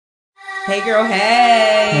Hey girl,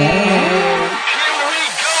 hey.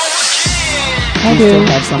 I do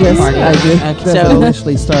have slumber party. I do. So-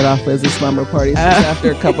 Initially start off as a slumber party. So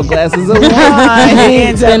after a couple glasses of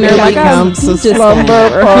wine, Then they're like, becomes a just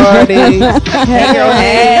slumber party. Hey girl,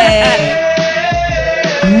 hey.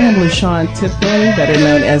 I am LaShawn Tipton, better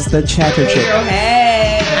known as the Chatter Hey Chick. girl,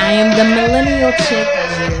 hey. I am the millennial chick,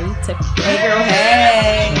 Jerry Tipton. Hey girl, hey.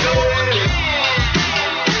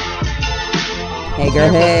 Hey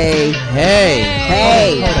girl, hey. Hey.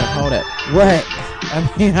 Hey. Hold up. What?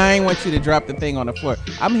 I mean, I ain't want you to drop the thing on the floor.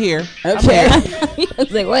 I'm here. Okay. I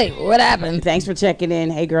was like, wait, what happened? Thanks for checking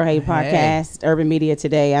in. Hey girl, hey podcast. Urban Media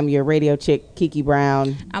Today. I'm your radio chick, Kiki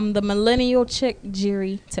Brown. I'm the millennial chick,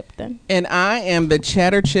 Jerry Tipton. And I am the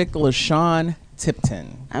Chatter Chick, LaShawn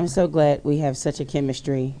Tipton. I'm so glad we have such a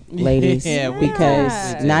chemistry, ladies. Yeah, we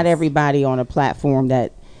because do. not everybody on a platform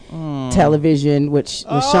that television, which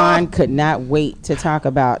LaShawn could not wait to talk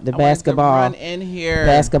about the I wanted to basketball run in here.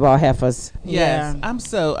 heifers. Yes, Yeah. I'm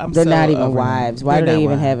They're so not even over them. wives. Why They're do they not even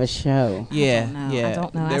wives. have a show? Yeah, No, yeah. I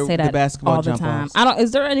don't know. They're I say the that basketball all the jump time. offs. I don't.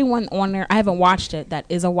 Is there anyone on there? I haven't watched it. That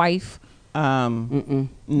is a wife.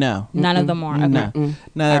 No. None of them are. Okay. No, none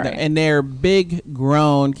of All them, right. and they're big,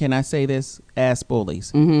 grown. Can I say this? Ass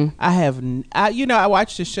bullies. I have, I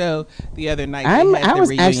watched the show the other night. They had I the was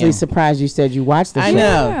reunion. actually surprised you said you watched the show. I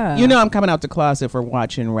know. Yeah. You know, I'm coming out the closet for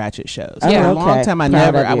watching ratchet shows. Oh, For a okay. long time,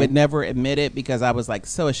 Proud of I you. would never admit it because I was like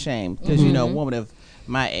so ashamed because a woman of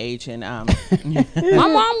my age and My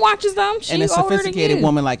mom watches them. She's and a older than sophisticated you.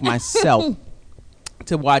 woman like myself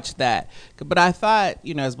to watch that. But I thought,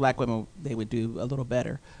 as black women, they would do a little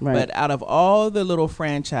better. Right. But out of all the little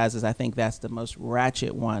franchises, I think that's the most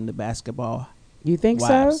ratchet one, the Basketball You think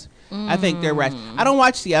Wives. so? I think they're ratchet. I don't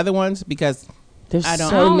watch the other ones because There's I don't-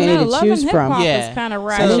 so many to Love choose and from. Hip-Hop Yeah. is kind of So-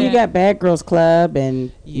 ratchet. And then you got Bad Girls Club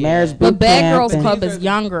and Yeah. Marriage Boot but Bad Camp Girls and Club These is are-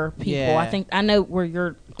 younger people. Yeah. I think I know where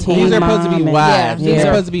you're. Teen these are supposed to be Mom and- wives. Yeah. These are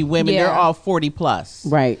Yeah. supposed to be women. Yeah. They're all 40 plus.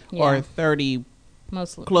 Right, Yeah. Or 30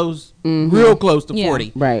 Mostly. close, real close to Yeah.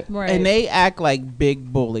 40. right. Right. And they act like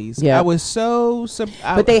big bullies. Yeah. I was so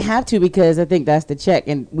But they have to because I think that's the check.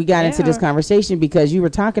 And we got into this Yeah. conversation because you were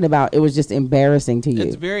talking about it was just embarrassing to you.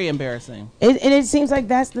 It's very embarrassing. And it seems like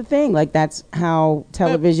that's the thing. Like that's how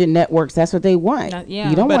television networks. That's what they want. Yeah.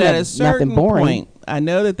 You don't But want at a certain nothing boring. point, I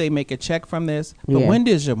know that they make a check from this, but Yeah. when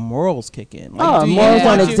does your morals kick in? Oh, do you morals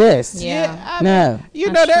want don't you- exist. Yeah. No.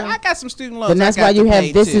 There. I got some student loans. And that's I why got you to have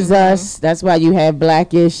pay This too. Is Us. That's why you have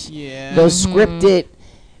Blackish. Yeah. Those scripted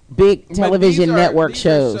big But television these are- network these are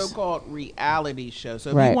shows. so-called reality shows.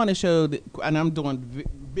 So if Right. you want to show, and I'm doing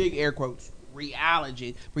big air quotes,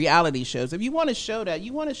 reality shows. If you want to show that,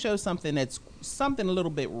 you want to show something that's something a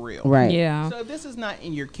little bit real. Right. Yeah. So if this is not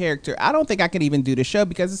in your character, I don't think I could even do the show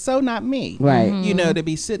because it's so not me. Right. To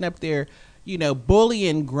be sitting up there,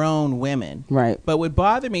 bullying grown women. Right. But what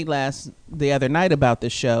bothered me the other night about the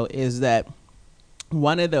show is that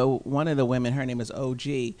one of the women, her name is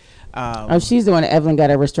OG. Oh, she's the one that Evelyn got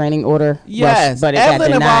a restraining order. Yes, but it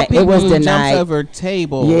Evelyn got of all denied. people It was who denied. jumps over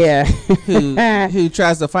tables. Yeah. who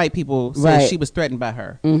tries to fight people says Right. she was threatened by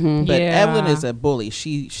her. But Yeah. Evelyn is a bully.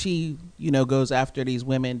 She goes after these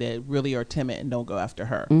women that really are timid and don't go after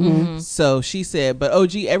her. So she said, but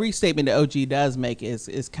OG, every statement that OG does make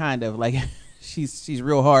is kind of like she's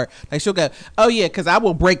real hard. Like she'll go, oh yeah, because I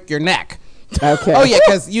will break your neck. Okay. Oh yeah,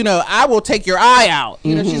 because I will take your eye out.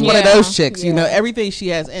 She's one of Yeah. those chicks. Yeah. Everything she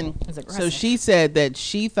has, and It's so aggressive. she said that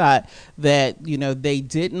she thought that they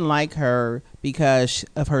didn't like her because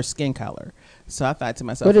of her skin color. So I thought to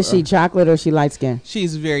myself, What is she, chocolate or she light skin?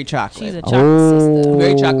 She's very chocolate. She's a chocolate sister.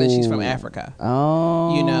 Very chocolate. She's from Africa.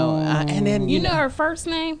 Oh. And then You know her first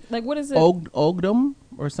name? Like, what is it? Ogdom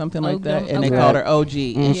or something like that, Ogdom, and they okay. called her OG,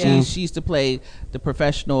 and Yeah. she used to play the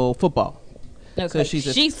professional football. Okay. so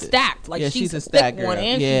she's stacked. Like, yeah, she's she's a a stacked thick one. girl.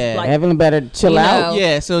 And Yeah. she's like, Evelyn better chill You out. know.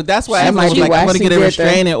 Yeah, so that's why She everyone might was be like, I'm going to get a waxing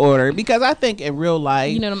restraining order because I think in real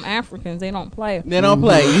life them Africans, they don't play. they don't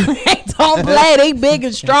play. They don't play. They big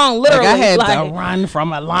and strong, Like literally. I had like, to run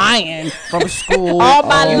from a lion from school all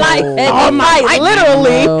my life. all my life,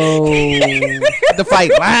 literally. Oh. To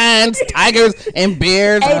fight lions, tigers, and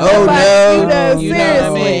bears. Ain't Oh nobody- no, you know, what I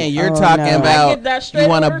seriously. mean? You're Oh, talking no. I about get that straight you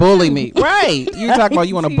want to order, bully too. me, right? You're talking about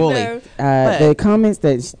you want to You bully. know. The comments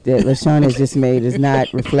that LaShawn has just made does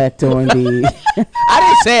not reflect on the I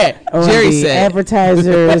didn't say it. on Jerry the said.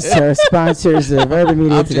 advertisers or sponsors of Urban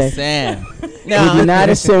Media I'm today. just saying. We do not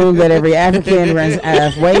assume that every African runs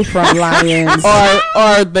away from lions.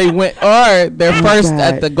 or they went, or they're first God.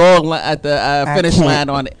 at the goal at the finish can't. line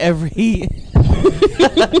on every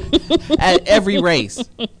at every race.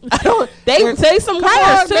 I don't. They they're- say some come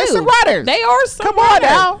runners on, too. they're some runners. They are some Come on runners.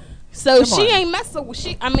 now. So Come she on. ain't messing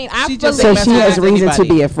with I mean, I She feel just So ain't like she messing has with reason to anybody.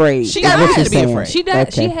 be afraid. She is got what reason you're to be saying. afraid. she does.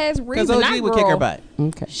 Okay. She has Because reason. OG That would kick her girl, butt.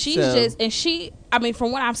 Okay. She's So- just, and she, I mean,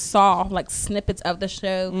 from what I've saw, like snippets of the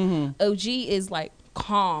show, Mm-hmm. OG is like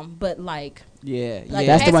calm, but like Yeah, like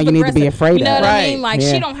yeah. That's the one you need to be passive-aggressive. afraid You know of. what I Right. mean? Like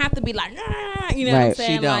Yeah. she don't have to be like, you know what I'm Right. saying?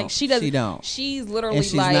 She Like don't. she doesn't. She don't. She's literally And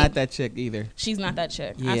she's like not that chick either. she's not that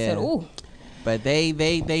chick. I Yeah. said, ooh. But they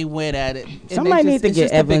went at it. And Somebody they needs to it's get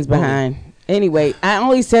just a big Evans bully. behind. Anyway, I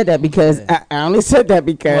only said that because Yeah. I only said that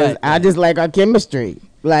because What? I just like our chemistry.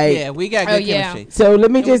 Like, Yeah, we got Oh, good yeah. chemistry. so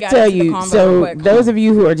let me And we just got tell into the you. combo So real quick. those of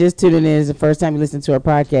you who are just tuning in, is the first time you listen to our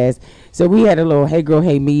podcast. So we had a little Hey Girl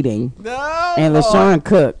Hey meeting, No, and Lord. LaShawn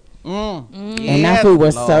cooked, Mm. and Yes, that food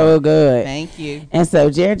was Lord. so good. Thank you. And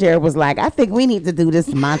so Jared was like, I think we need to do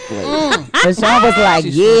this monthly. LaShawn was like,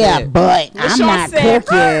 She sure yeah, did. but I'm LaShawn not said,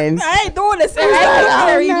 cooking. I ain't doing this. He's like, oh,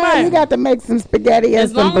 every no, month. you got to make some spaghetti and As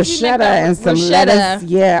some long as you make bruschetta that and some bruschetta, lettuce.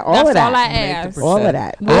 Yeah, all That's of that. all I Make the ask. All of percent.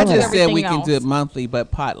 that. We'll I All of do just that. said we everything can do it else. monthly,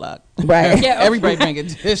 but potluck. Right. Yeah. Everybody bring a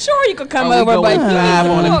dish. Sure, you could come Or we over, go but with you live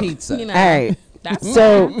need on to a cook, pizza. You know, All right. that's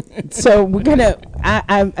So we're gonna.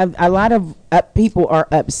 A lot of people are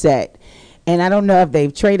upset, and I don't know if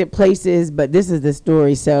they've traded places, but this is the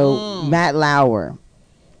story. So Matt Lauer,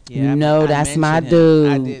 Yeah, you I know men- I that's my mentioned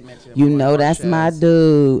him. I dude. did mention him You on know our that's my shows.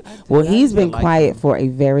 dude. Well, I he's do been like quiet him. for a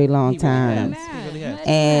very long He really time. has. He really has.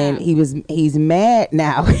 And he's mad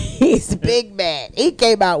now. He's big mad. He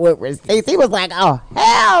came out with receipts. He was like, "Oh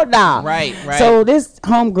hell no!" Right, right. So this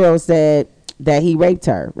homegirl said that he raped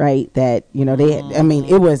her. Right? That they. I mean,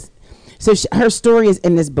 it was. So her story is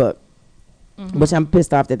in this book, which I'm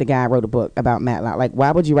pissed off that the guy wrote a book about Matt Lauer. Like,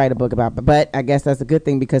 why would you write a book about? But I guess that's a good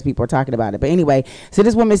thing because people are talking about it. But anyway, so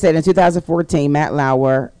this woman said in 2014 Matt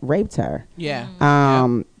Lauer raped her. Yeah.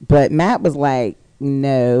 But Matt was like,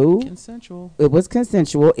 no. Consensual. It was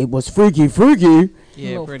consensual. It was freaky. Yeah,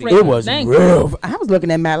 Little pretty. freak. It was Thank real. I was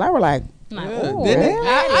looking at Matt Lauer like, Like, Yeah, ooh, didn't it? really?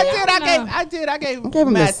 I gave gave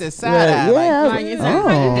him Matt the the side eye. yeah, Like, Like, is Oh. that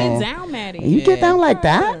how you get down, Maddie? you get down like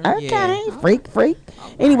that? Yeah. Okay, freak.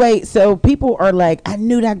 Anyway, so people are like, I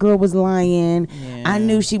knew that girl was lying. Yeah. I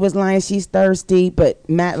knew she was lying. She's thirsty. But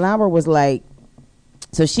Matt Lauer was like,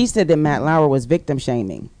 so she said that Matt Lauer was victim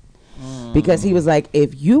shaming because he was like,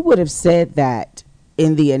 if you would have said that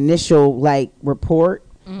in the initial like report,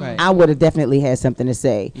 Right. I would have definitely had something to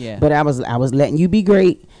say. Yeah. But I was letting you be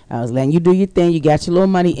great. I was letting you do your thing. You got your little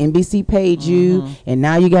money. NBC paid you, and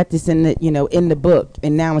now you got this in the in the book.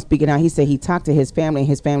 And now I'm speaking out. He said he talked to his family, and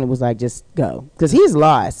his family was like, just go, because he's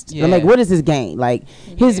lost. Yeah. I'm like, what is his gain? Like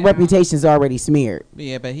his Yeah. reputation's already smeared,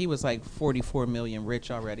 Yeah, but he was like 44 million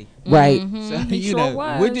rich already. right? So He you sure know,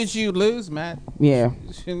 was. what did you lose, Matt? Yeah.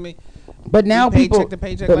 Shouldn't me? But now You people, paycheck to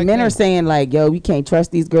paycheck but like men that. are saying like, yo, we can't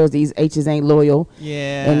trust these girls. These H's ain't loyal.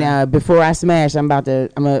 Yeah. And before I smash, I'm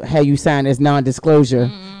gonna have you sign this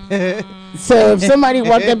non-disclosure. So if somebody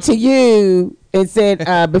walked up to you and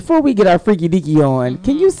said, before we get our freaky deaky on,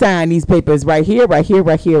 can you sign these papers right here, right here,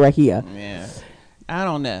 right here, right here? Yeah. I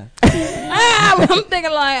don't know. I'm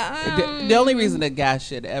thinking like, The only reason a guy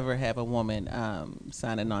should ever have a woman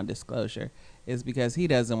sign a non-disclosure is because he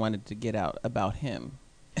doesn't want it to get out about him.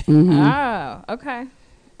 oh, okay.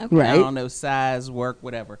 I Right. don't know, size, work,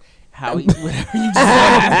 whatever. How he, whatever you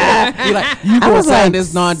just you're like, you I gonna was sign like, this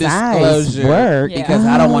size, non-disclosure work. because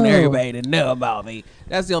I don't want Oh. everybody to know about me.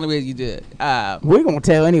 That's the only way you do it. We're gonna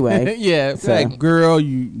tell anyway. Yeah, it's So- like, girl,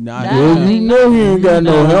 you not. Nah. Well, you know he ain't got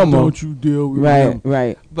no helmet. Don't you deal with Right, him.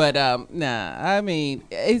 right. But nah, I mean,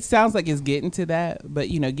 it sounds like it's getting to that. But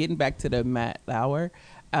getting back to the Matt Lauer,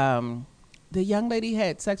 the young lady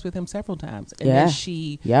had sex with him several times, and Yeah. then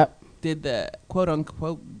she Yep. did the quote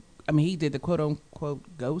unquote. I mean, he did the quote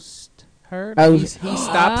unquote ghost her. Oh. He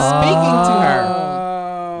stopped speaking to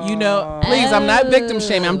her. You know, please, I'm not victim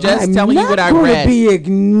shaming. I'm just telling you what I I'm not read. gonna be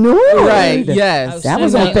ignored. Right. Yes. That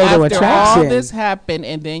was And on then Fatal after Attraction. all this happened,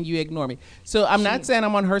 and then you ignore me. So I'm not saying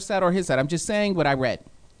I'm on her side or his side. I'm just saying what I read.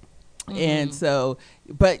 And so,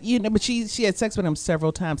 but but she had sex with him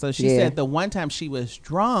several times. So she Yeah. said the one time she was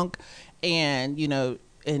drunk, and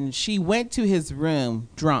and she went to his room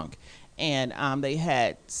drunk. And they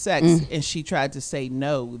had sex, and she tried to say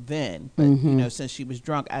no then, but since she was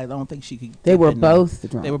drunk, I don't think she could. They get were the no. both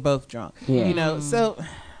drunk. They were both drunk. Yeah. So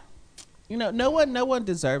no one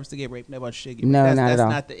deserves to get raped. No one should get raped. No, that's, not that's at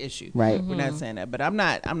all. not the issue. Right. We're not saying that, but I'm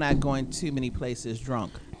not going too many places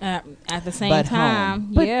drunk. At the same But time,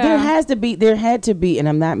 home. But yeah. there had to be, and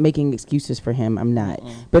I'm not making excuses for him. I'm not.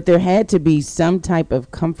 But there had to be some type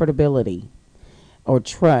of comfortability or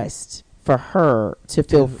trust for her to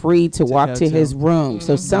feel free to walk go to to. his room.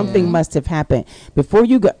 So something must have happened before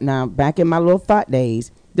you go. Now, back in my little thought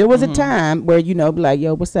days, There was a time where, you know, be like,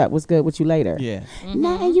 yo, what's up? What's good with you later? Yeah.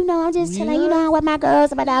 Nothing, you know, I'm just chilling, you know, with my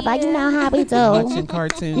girls, whatever. You know how we do. Watching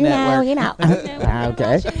Cartoon You know, Network. you know.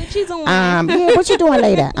 Okay. What you doing? Yeah, what you doing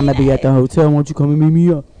later? I'm gonna be at the hotel. Won't you come and meet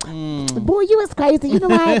me up? Mm. Boy, you is crazy. You know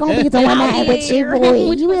I ain't gonna be doing that with you,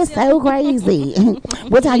 boy. You is so crazy.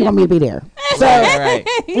 What time you want me to be there? So, Right.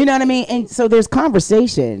 you know what I mean? And so there's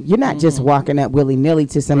conversation. You're not just walking up willy nilly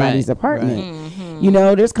to somebody's Right, apartment. You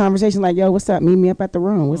know, there's conversation like, yo, what's up? Meet me up at the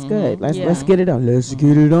room. What's good? Let's get it on. Let's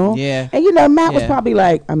get it on. Yeah. And you know, Matt was Yeah. probably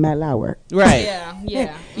like, I'm Matt Lauer. Right. Yeah,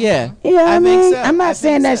 yeah. Yeah. You know what I think mean? so. I'm I not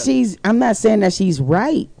saying think that so. I'm not saying that she's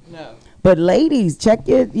right. No. But ladies, check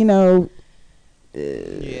your, you know,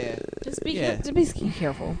 Yeah. Just be, Yeah. just be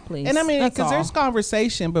careful, please. And I mean, That's because all. there's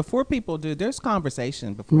conversation before people do. There's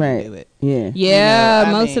conversation before right. you do it. Yeah. Yeah, You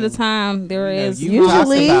know, I most of the mean, time there You know, is. you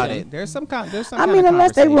Usually- talked about it. There's some I kind mean, of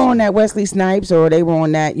unless they were on conversation. that Wesley Snipes or they were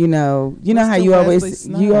on that, you know What's how the you always Wesley see,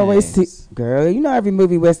 Snipes? girl, you know every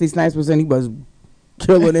movie Wesley Snipes was in, he was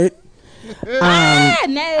killing it. Ah,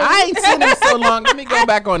 no. I ain't seen it so long. Let me go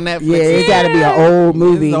back on Netflix. Yeah, it got to be an old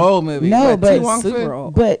movie. It's an old movie. No, What, but Tu Wong Fu? super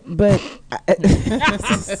old. but I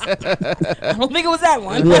don't think it was that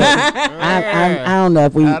one. look, I don't know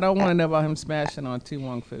if we. I don't want to know about him smashing on Tu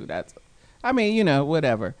Wong Fu. That's, I mean, you know,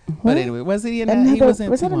 whatever. What? But anyway, was he in that? He Another, was in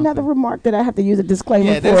was Tu that Wong another Fu. remark that I have to use a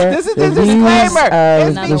disclaimer Yeah, for? this is The the views disclaimer. of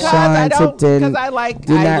It's because I Deshaun don't, Tipton because I like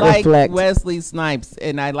do not reflect. Wesley Snipes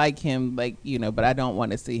and I like him, like, you know, but I don't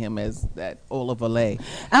want to see him as that Oliver Lay.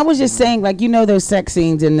 I was just saying, like, you know those sex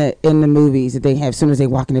scenes in the movies that they have as soon as they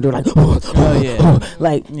walk in the door, like, yeah.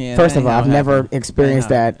 like, Yeah, first that of all, ain't I've gonna never happen. experienced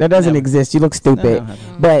That that. ain't That doesn't never. exist. You look stupid. Never.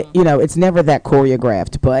 But, you know, it's never that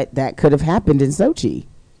choreographed, but that could have happened in Sochi.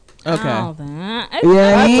 Okay. All that. You know what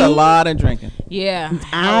I That's mean? a lot of drinking. Yeah.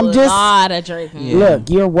 I'm a just- lot of drinking. Yeah. Look,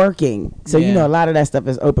 you're working. So, you Yeah. know, a lot of that stuff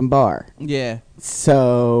is open bar. Yeah.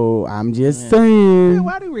 So, I'm just Yeah, saying.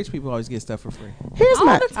 why do rich people always get stuff for free? Here's All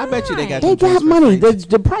my. the I bet you they got They some drinks got for money. free.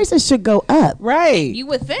 The prices should go up. Right. You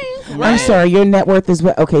would think. I'm Right. sorry, your net worth is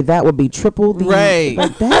what? Okay, that would be triple the. Right.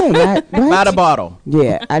 But dang, what? Buy the bottle.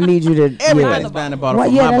 Yeah, I need you to. Everybody's Yeah, buying a bottle well,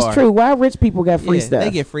 from yeah my that's bar. true. Why rich people got free Yeah, stuff? They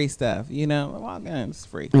get free stuff. You know, well, it's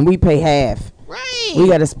free. and we pay half. Right. We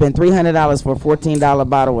got to spend $300 for a $14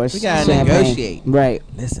 bottle of We gotta champagne. negotiate. Right.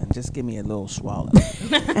 Listen, just give me a little swallow.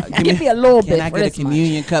 Give me a little bit. Can I for get a this much.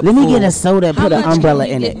 communion cup? Let me full? get a soda and How put an much umbrella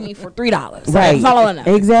can in you it. give me for $3? Right. That's all I know.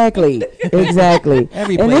 Exactly. Exactly.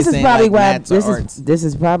 Every and this place is ain't probably like why Matt's or this Art's. is this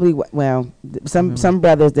is probably some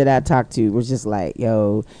brothers that I talked to was just like,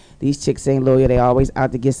 yo, these chicks ain't loyal. They always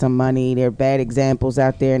out to get some money. They're bad examples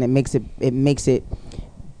out there, and it makes it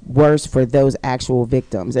worse for those actual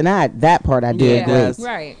victims. And that part I do Yeah, it agree. does.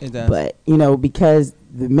 Right. It does. But you know, because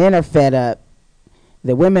the men are fed up,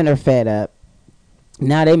 the women are fed up.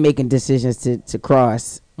 Now they making decisions to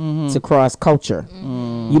cross Mhm. to cross culture.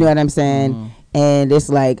 Mm. You know what I'm saying? Mhm. And it's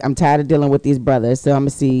like I'm tired of dealing with these brothers, so I'm gonna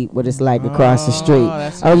see what it's like across the street.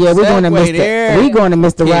 that's Oh a yeah, we're going to segue there. Mr. We going to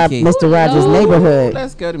Kiki. Mr. Rogers' Ooh, neighborhood.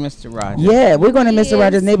 Let's go to Mr. Rogers. Yeah, we're going to Mr. Yes.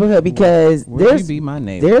 Rogers' neighborhood because Would you there's be my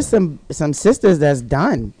neighbor? there's some sisters that's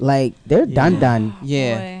done. Like they're done.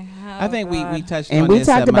 Yeah. Boy, I think we God. touched And on we this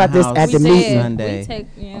talked at my about this house at the We meeting. did. Sunday.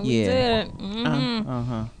 We Yeah. did.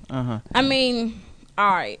 Mhm. Uh-huh. I mean,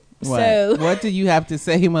 all right. What? So What do you have to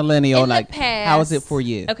say, millennial? in Like, the past, how is it for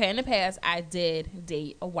you? Okay, in the past, I did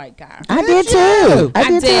date a white guy. I Did did you? too. I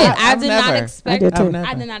did. too. I I've did not never. expect. I did too. I've never.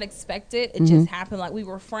 I did not expect it. It Mhm. just happened. Like we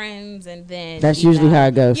were friends, and then That's you usually know, how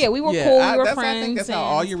it goes. Yeah, we were Yeah, cool. I, We were that's, friends. I think that's how and-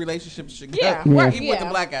 all your relationships should go. Yeah, Yeah. right, Even with the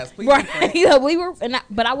yeah. black guys. Please be Right. friends. Yeah, we were,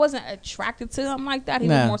 but I wasn't attracted to him like that. He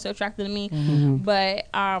No. was more so attracted to me. Mhm. But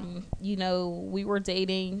you know, we were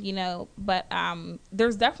dating. You know, but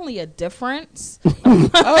there's definitely a difference.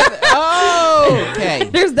 Oh, okay.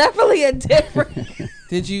 There's definitely a difference.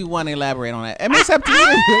 Did you want to elaborate on that? I mean, it's up to you.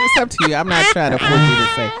 It's up to you. I'm not trying to force you to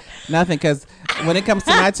say nothing because when it comes to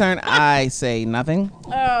my turn, I say nothing.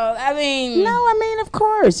 Oh, I mean, No, I mean, of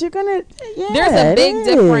course you're gonna. Yeah, there's a it big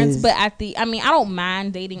difference. is. But I mean, I don't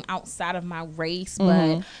mind dating outside of my race,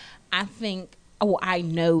 but I think. Oh, I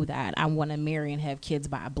know that I want to marry and have kids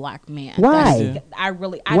by a black man. Why? That's- I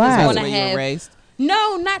Why? just That's want the to way you were have. raised.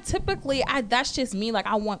 No, not typically. That's just me. Like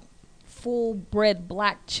I want full-bred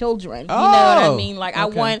black children. You know what I Oh, mean? Like I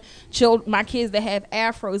okay. want my kids to have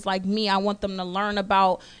afros like me. I want them to learn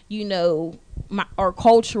about our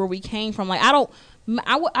culture where we came from. Like I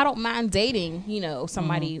don't mind dating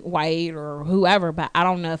somebody white or whoever, but I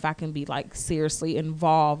don't know if I can be like seriously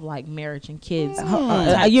involved like marriage and kids.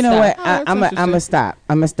 type you know stuff. what? Oh, that's I'm interesting. gonna stop.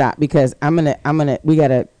 I'm gonna stop because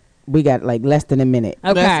we we got like less than a minute.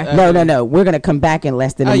 Okay. No. We're gonna come back in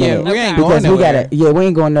less than a minute. we ain't Because going we nowhere. we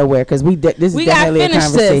ain't going nowhere because this is We gotta definitely a finish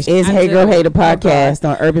conversation. this. It's I Hey do. Girl Hey the podcast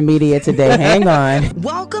on Urban Media today. Hang on.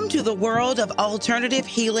 Welcome to the world of alternative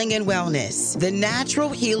healing and wellness. The Natural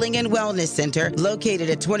Healing and Wellness Center, located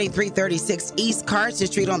at 2336 East Carson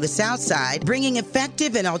Street on the South Side, bringing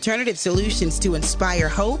effective and alternative solutions to inspire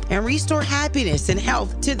hope and restore happiness and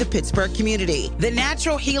health to the Pittsburgh community. The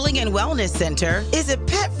Natural Healing and Wellness Center is a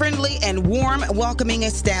pet-friendly and warm, welcoming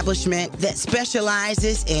establishment that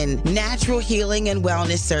specializes in natural healing and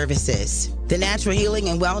wellness services. The Natural Healing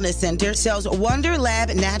and Wellness Center sells Wonder Lab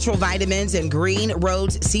natural vitamins and Green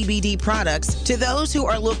Roads CBD products to those who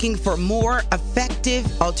are looking for more effective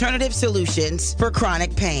alternative solutions for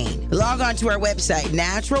chronic pain. Log on to our website,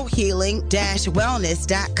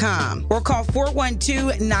 naturalhealing-wellness.com, or call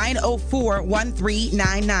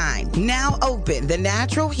 412-904-1399. Now open, the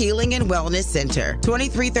Natural Healing and Wellness Center,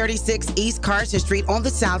 2336 East Carson Street on the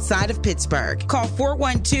south side of Pittsburgh. Call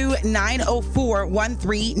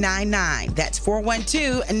 412-904-1399. That's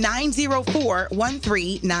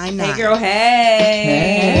 412-904-1399. Hey, girl,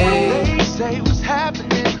 hey. They say what's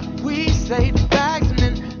happening. We say the facts and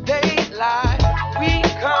then they lie. We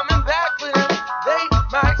coming back for them. They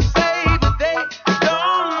might say, but they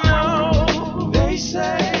don't know. They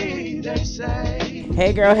say.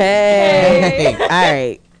 Hey Girl Hey. All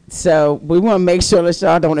right. So we want to make sure that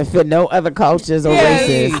y'all don't offend no other cultures or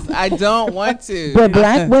races. Please, I don't want to. But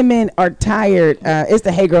black women are tired. It's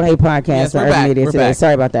the Hey Girl Hey podcast Yes, on we're Urban back. Media We're today. back.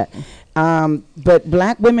 Sorry about that. But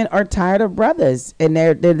black women are tired of brothers, and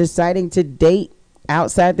they're deciding to date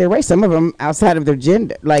outside their race. Some of them outside of their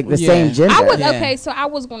gender, like the same gender. I was Yeah. okay. So I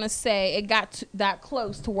was gonna say it got that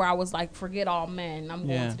close to where I was like, forget all men. I'm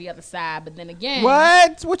going Yeah. to the other side. But then again,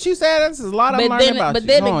 What you said? This is a lot I'm But learning then, about but you.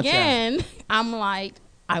 then Come on, child. again, I'm like,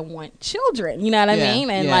 I want children. You know what I Yeah, mean?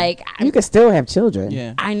 And yeah. like, You can still have children.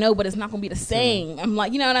 Yeah. I know, but it's not gonna be the same. I'm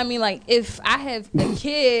like, you know what I mean? Like, if I have a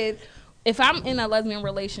kid, if I'm in a lesbian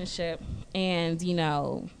relationship and, you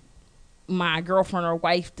know, my girlfriend or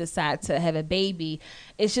wife decide to have a baby,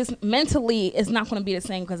 it's just mentally it's not going to be the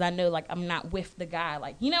same because I know like I'm not with the guy.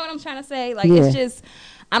 Like, you know what I'm trying to say? Like, Yeah. it's just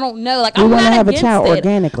I don't know. Like, You I'm want not to have a against child it.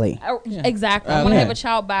 organically. Exactly. I Oh, want to yeah. have a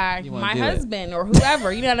child by You wanna my do it. husband or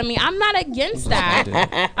whoever. You know what I mean? I'm not against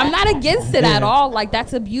that. I'm not against it at all. Like,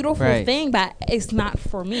 that's a beautiful Right. thing, but it's not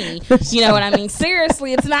for me. You know what I mean?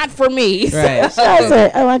 Seriously, it's not for me. Right. I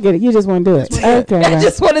said, oh, I get it. You just want to do it. Okay. I right.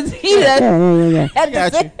 just wanted to see that. Yeah. At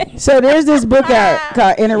Got the you. So there's this book out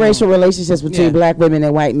called Interracial Relationships Between Yeah. Black Women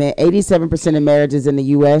and White Men. 87% of marriages in the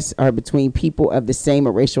U.S. are between people of the same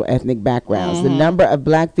or racial ethnic backgrounds. The number of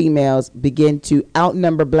black females begin to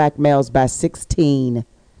outnumber black males by 16.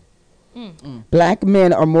 Black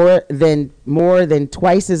men are more than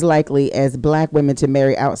twice as likely as black women to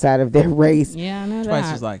marry outside of their race. Yeah, I know Twice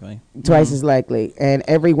that. as likely. Twice as likely. And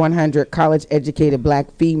every 100 college-educated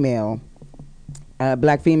black females,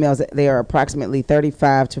 they are approximately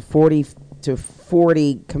 35 to 40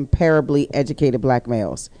 comparably educated black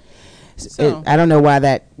males. So- I don't know why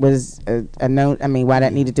that was a note. I mean, why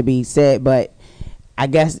that needed to be said, but I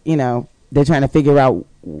guess, you know, they're trying to figure out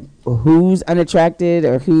who's unattracted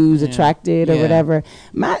or who's attracted or Yeah. whatever.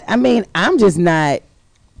 I'm just not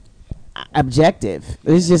objective.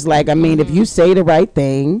 It's just like, I mean, if you say the right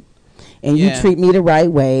thing and you Yeah. treat me the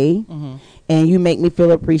right way and you make me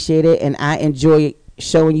feel appreciated and I enjoy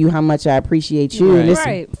showing you how much I appreciate you, and Right. it's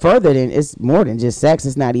Right. further than, it's more than just sex.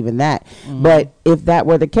 It's not even that. But if that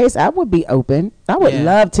were the case, I would be open. I would Yeah.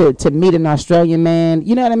 love to meet an Australian man.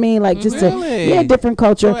 You know what I mean? Like just Really? a different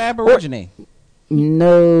culture. Or Aborigine.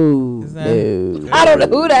 No, Is that- no. I don't know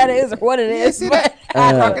who that is or what it is. see But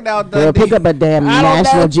Crocodile Girl, Dundee. pick up a damn I don't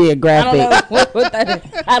National know. Geographic. I don't know what that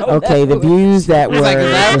is. I don't Okay, know. the views that were like,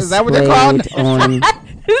 is that what they're called? displayed on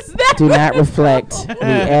Is that do not reflect the Yeah,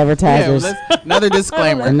 advertisers. another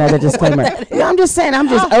disclaimer. Another disclaimer. No, I'm just saying, I'm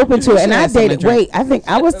just open to it. And I have something to dated. drink. Wait, I think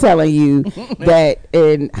I was telling you that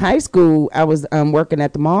in high school I was working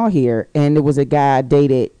at the mall here, and there was a guy I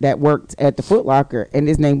dated that worked at the Foot Locker, and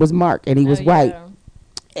his name was Mark, and he was white.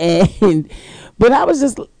 And but I was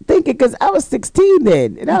just thinking because I was 16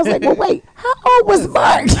 then, and I was like, well, wait, how old was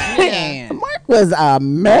Mark? Man. Mark was a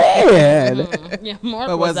man. Yeah, Mark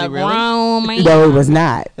But was was he a really? grown man. No, he was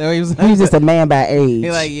not. No, he was Just a man by age. He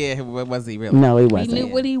like, yeah, what was he really? No, he He wasn't. knew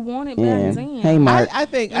what he wanted Yeah. back then. Hey, Mark. I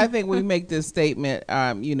think we make this statement,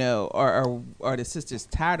 you know, or the sisters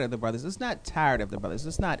tired of the brothers. It's not tired of the brothers.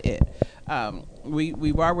 It's not it.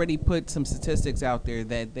 We've already put some statistics out there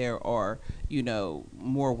that there are, you know,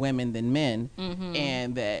 more women than men,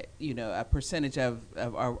 and that, you know, a percentage of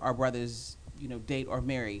our brothers, you know, date or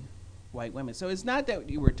marry white women. So it's not that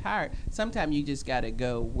you were tired. Sometimes you just got to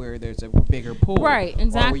go where there's a bigger pool, Right, or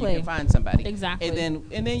exactly. where you can find somebody, Exactly.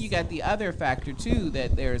 And then you got the other factor too,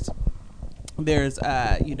 that there's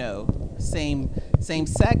you know, same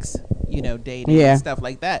sex, you know, dating Yeah. and stuff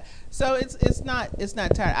like that. So it's not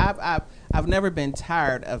tired. I've never been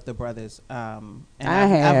tired of the brothers. And I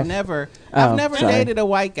have. I've never sorry. dated a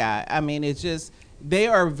white guy. I mean, it's just they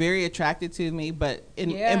are very attracted to me, but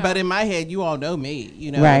in my head, you all know me.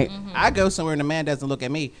 You know, Right. I go somewhere and a man doesn't look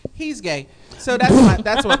at me. He's gay. So that's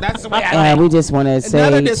the way I am. We just want to say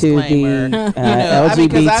Another to disclaimer, the I mean,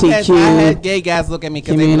 'cause LGBTQ I had gay guys look at me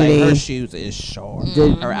because they were like, community. her shoes is short.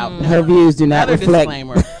 Or out there. her views do not Another reflect.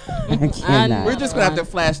 disclaimer. I cannot. We're just gonna have to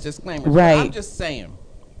flash disclaimers. Right. I'm just saying.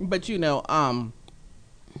 But you know,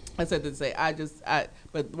 I said to say,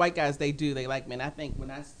 but white guys, they like me. And I think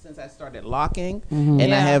since I started locking, and I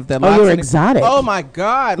Yeah. have the Oh, locks you're in it- exotic. Oh my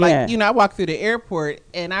God! Like Yeah. you know, I walked through the airport,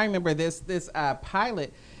 and I remember this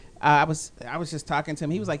pilot. I was just talking to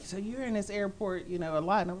him. He was like, "So you're in this airport, you know, a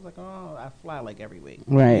lot?" And I was like, "Oh, I fly like every week."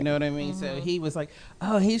 Right. You know what I mean? So he was like,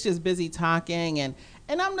 "Oh, he's just busy talking," and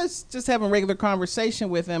I'm just having regular conversation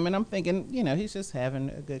with him, and I'm thinking, you know, he's just having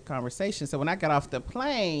a good conversation. So when I got off the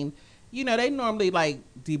plane, you know, they normally like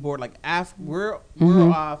deboard like after we're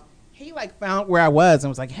off. He like found where I was and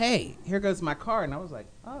was like, "Hey, here goes my car," and I was like,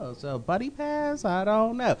 "Oh, so buddy pass? I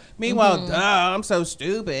don't know." Meanwhile, duh, I'm so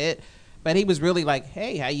stupid. But he was really like,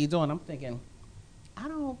 "Hey, how you doing?" I'm thinking,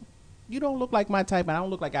 you don't look like my type, and I don't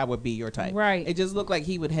look like I would be your type. Right. It just looked like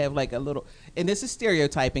he would have like a little, and this is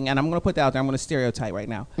stereotyping, and I'm going to put that out there. I'm going to stereotype right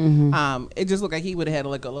now. It just looked like he would have had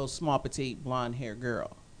like a little small, petite, blonde hair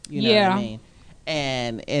girl. You know what Yeah. I mean?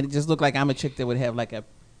 And it just looked like I'm a chick that would have like a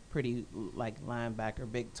pretty like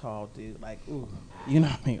linebacker, big, tall dude. Like, ooh, you know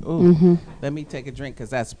what I mean? Ooh, let me take a drink because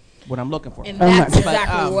that's what I'm looking for. And Oh my that's God.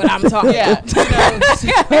 exactly what I'm talking Yeah, about. you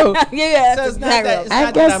know, so, Yeah, so that's it's not exactly that, what it's I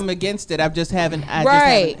not guess- that I'm against it. I just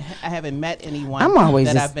haven't met anyone I'm always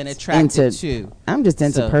that just I've been attracted into- to. I'm just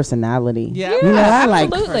into So- personality. Yeah. You know, I like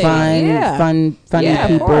absolutely. funny Yeah. funny Yeah, of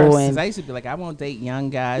people, course. Because and I used to be like, I won't date young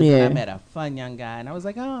guys. Yeah. And I met a fun young guy, and I was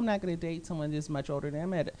like, oh, I'm not going to date someone this much older than I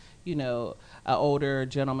met, you know, an older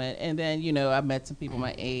gentleman. And then, you know, I met some people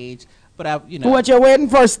my age, but I, you know, what you're waiting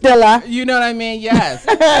for, Stella? you know what I mean? Yes.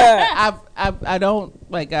 I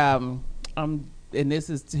don't like and this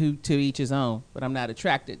is to each his own, but I'm not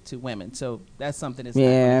attracted to women, so that's something that's not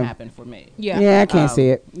Yeah. going to happen for me. Yeah. Yeah, I can't see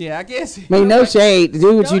it. Yeah, I guess. I mean, no shade.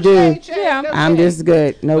 Do what No you do. shade, Yeah. no I'm shade. just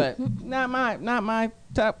good. Nope. But not my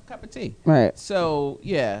top cup of tea. Right. So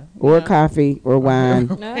yeah. Or you know. coffee, or wine,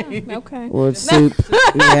 No, okay. or soup.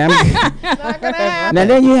 Yeah. Not gonna happen. Now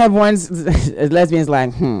then you have ones lesbians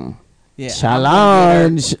like, Yeah,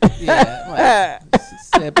 challenge. Yeah,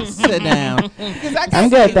 like, sit down. Because I got I'm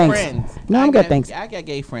good, gay thanks. friends. No, I'm good, thanks. I got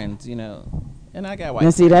gay friends, you know, and I got white. Now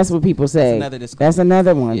see, that's what people say. another disclaimer. That's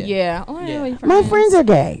another one. Yeah. Yeah. Oh, Yeah. yeah. My friends are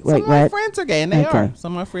gay. Some Wait, of my what? friends are gay, and they Okay. are.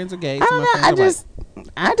 Some of my friends are gay. I Some don't of my know. friends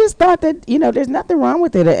I just thought that, you know, there's nothing wrong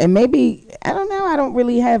with it, and maybe I don't know. I don't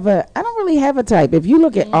really have a type. If you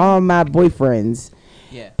look at all my boyfriends, white.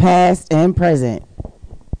 Yeah. past and present,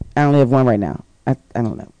 I only have one right now. I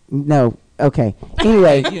don't know. No. Okay.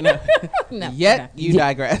 Anyway. You know. No. Yet you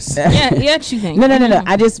digress. Yeah. Yeah. You think? No.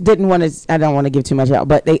 I just didn't want to. I don't want to give too much out,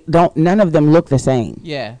 but they don't. None of them look the same.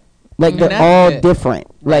 Yeah. Like And they're that's all good. different.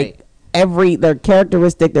 Right. Like their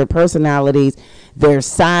characteristic, their personalities, their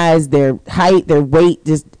size, their height, their weight,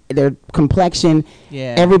 just their complexion.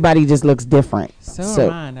 Yeah. Everybody just looks different. So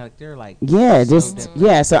am I. Like they're like. Yeah, so just different.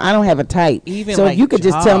 yeah. So I don't have a type. Even so like if you could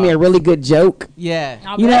just tell me a jobs. really good joke. Yeah.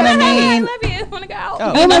 I'll You be know like, what I "Hey, mean? I love you. Want to go out?"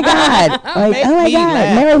 Oh my God! Like, Make oh my me God!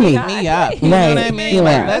 laugh. Marry me. Pick me up. You know what I Right. mean? Yeah.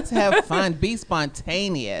 Like, let's have fun. Be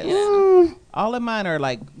spontaneous. Mm, All of mine are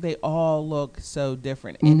like, they all look so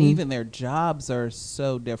different, and even their jobs are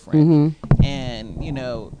so different. And you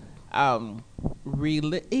know,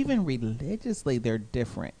 even religiously, they're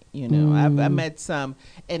different. You know, I met some,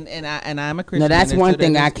 and I'm a Christian. No, that's and one so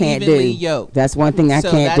thing they're I just can't do. evenly yoked. That's one thing I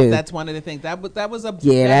So can't do. That's one of the things that was a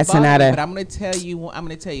Yeah, that that's bothered not me, a- But I'm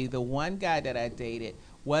gonna tell you, the one guy that I dated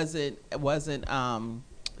wasn't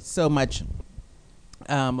so much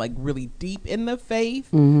like really deep in the faith,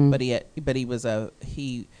 Mm-hmm. but he was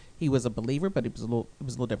a believer, but it was a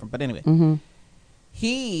little different. But anyway, Mm-hmm.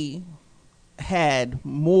 he had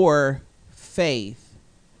more faith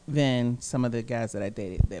than some of the guys that I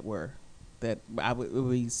dated that I would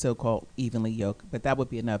be so-called evenly yoked, but that would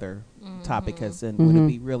be another topic, because then would it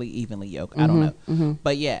be really evenly yoked? I don't know.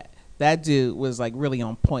 But yeah, that dude was like really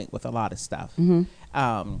on point with a lot of stuff.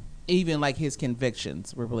 even like his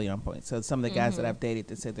convictions were really on point. So some of the guys that I've dated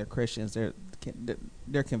that said they're Christians,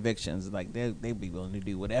 their convictions, like they'd be willing to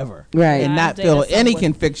do whatever, Right. and I've not dated feel some any with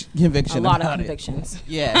conviction. a lot of about it. convictions.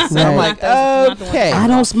 Yeah, so Right. I'm like, Not those- okay, I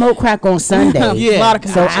don't smoke crack on Sunday. yeah, A lot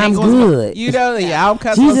of So I ain't I'm gonna- good. You know, yeah, I don't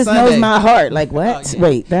cuss on Jesus Sunday. knows my heart. Like what? Oh, yeah.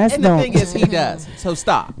 Wait, that's And no. the thing is, he does. So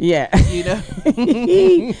stop. Yeah. You know.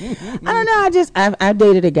 I don't know. I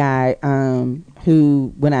dated a guy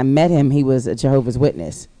who, when I met him, he was a Jehovah's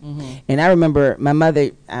Witness, and I remember my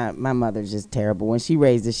mother's just terrible. When she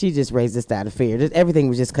raised us, she just raised us out of fear. Just, everything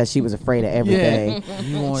was just because she was afraid of everything.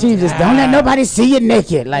 You want She to just don't let die. nobody see you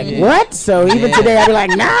naked. Like what? So even today, I be like,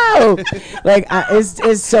 no, like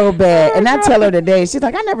it's so bad. And I tell her today, she's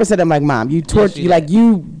like, I never said I'm like, Mom, you tortured, she you like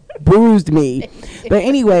you bruised me. But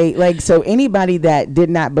anyway, like so anybody that did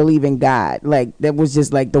not believe in God, like that was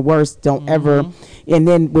just like the worst. Don't ever. And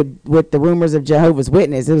then with the rumors of Jehovah's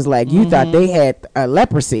Witness, it was like you thought they had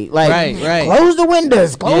leprosy. Like Right. close the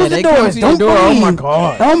windows, close the they come doors, to your don't door. Oh, my breathe.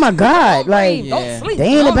 God. Oh my God, like. Yeah. Don't sleep. They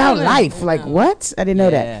ain't Don't about do life. that. Like what? I didn't know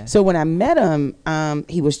Yeah. that. So when I met him,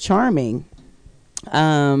 he was charming,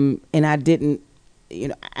 and I didn't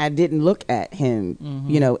look at him,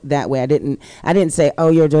 that way. I didn't say, "Oh,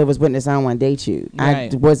 you're a Jehovah's Witness. I don't want to date you."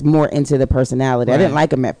 Right. I was more into the personality. I didn't Right.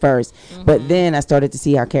 like him at first, but then I started to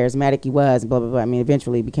see how charismatic he was. And blah blah blah. I mean,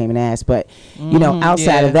 eventually he became an ass, but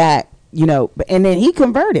outside of that, and then he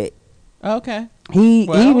converted. Okay. He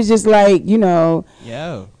Well. was just like, Yo.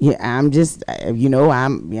 yeah, I'm just,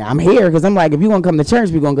 I'm here because I'm like, if you want to come to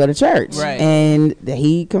church, we're going to go to church. Right. And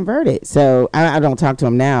he converted. So I don't talk to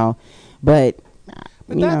him now, but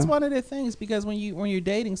That's one of the things, because when you're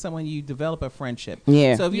dating someone, you develop a friendship.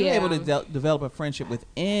 Yeah. So if you're Yeah. able to develop a friendship with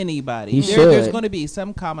anybody, You there's should. going to be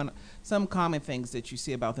some common things that you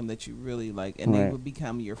see about them that you really like, and they Right. will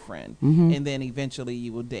become your friend. Mhm. And then eventually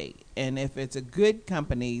you will date. And if it's a good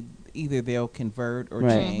company, either they'll convert or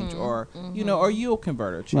Right. change, or or you'll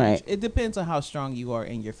convert or change. Right. It depends on how strong you are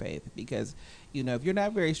in your faith, because if you're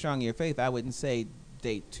not very strong in your faith, I wouldn't say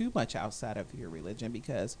date too much outside of your religion,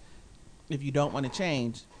 because if you don't want to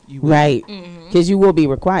change, you will. right. Because you will be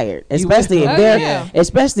required, especially will. if Oh, they're, yeah.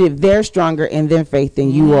 especially if they're stronger in their faith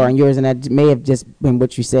than you are in yours. And that may have just been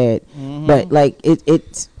what you said, but like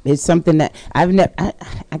it's something that I've never.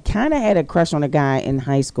 I kind of had a crush on a guy in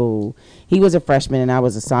high school. He was a freshman and I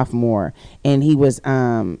was a sophomore, and he was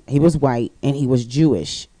white and he was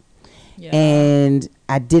Jewish, and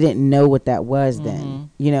I didn't know what that was then.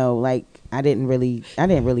 Like I didn't really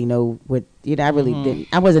know what. I really didn't.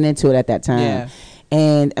 I wasn't into it at that time. Yeah.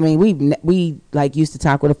 And I mean, we like used to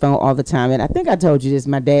talk with the phone all the time. And I think I told you this.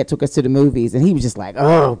 My dad took us to the movies, and he was just like,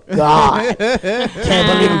 "Oh God, can't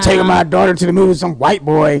believe I'm taking my daughter to the movies, some white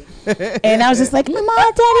boy." And I was just like, "Mom,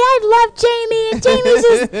 Daddy, I love Jamie, and Jamie's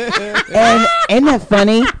just." And isn't that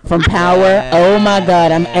funny? From Power. Oh my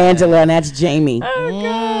God, I'm Angela, and that's Jamie. Oh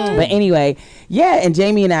God. But anyway, yeah, and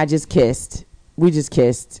Jamie and I just kissed. We just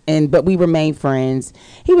kissed, but we remained friends.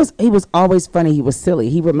 He was always funny. He was silly.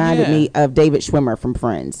 He reminded Yeah. me of David Schwimmer from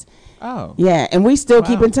Friends. Oh. Yeah, and we still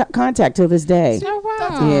keep Wow. in contact till this day. Oh, wow.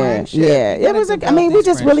 That's a Yeah, friendship. yeah. You It was gotta like, I mean, we develop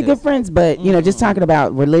just these really good friendships. friends. But just talking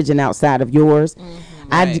about religion outside of yours,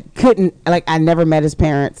 I Right. couldn't. Like, I never met his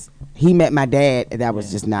parents. He met my dad, and that was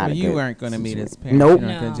just not. Well, a you good weren't going to meet his parents. Nope. You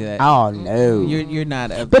weren't going to do that. Oh no. You're not.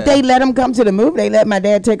 Of But the- they let him come to the movie. They let my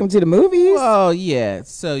dad take him to the movies. Oh yeah.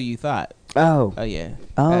 So you thought. Oh. Oh yeah.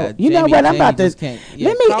 Oh, you know what? I'm about to- just came-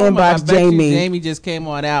 let me call him up. inbox I bet you Jamie. Jamie just came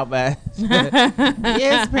on out, but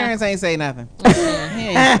his parents ain't say nothing.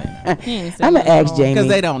 I'm gonna ask Jamie Because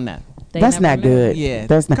they don't know. That's not good. Yeah.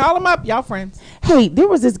 That's not. Call him up, y'all friends. Hey, there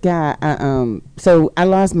was this guy. So I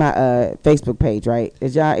lost my Facebook page. Right?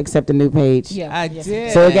 Did y'all accept a new page? Yeah. I Yes.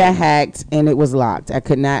 did. So it got hacked and it was locked. I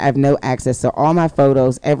could not. I have no access. So all my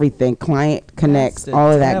photos, everything, client connects, the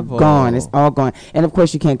all of that devil. gone. It's all gone. And of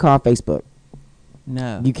course, you can't call Facebook.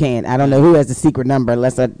 No. You can't. I don't know who has the secret number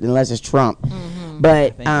unless it's Trump.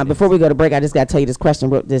 But think it before we go to break, I just got to tell you this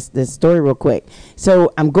question, this story real quick.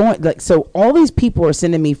 So I'm going so all these people are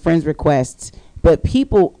sending me friends requests, but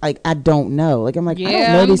people like I don't know. Like I'm like I don't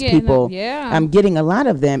Yeah, know I'm these getting people. them. Yeah. I'm getting a lot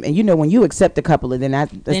of them, and when you accept a couple, and then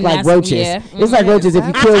it's Then like that's- roaches. yeah. It's like roaches. If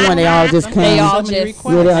you kill one, they all just come. They all So many just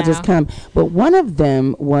requests. Yeah, they all yeah. just come. But one of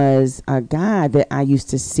them was a guy that I used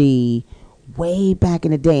to see way back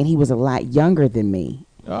in the day, and he was a lot younger than me.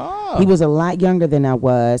 Oh. He was a lot younger than I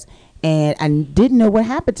was, and I didn't know what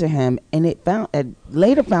happened to him. And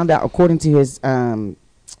later found out, according to his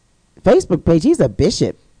Facebook page, he's a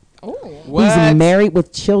bishop. What? He's married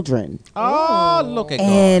with children. Oh, look at God.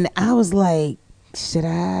 And I was like, should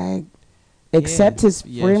I accept his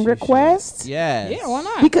Yes, friend you request? should. Yes. Yeah, why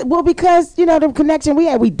not? Because the connection we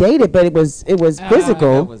had, we dated, but it was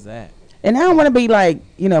physical. What was that? And I don't want to be like,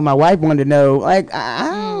 my wife wanted to know, like,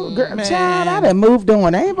 child, I done moved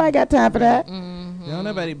on. Ain't got time for that.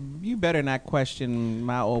 You better not question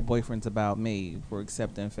my old boyfriends about me for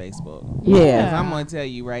accepting Facebook. Yeah. 'Cause I'm going to tell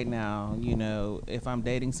you right now, if I'm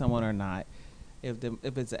dating someone or not, if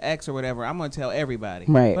it's an ex or whatever, I'm going to tell everybody.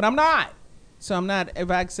 Right. But I'm not. So I'm not,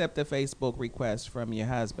 if I accept a Facebook request from your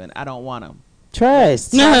husband, I don't want them.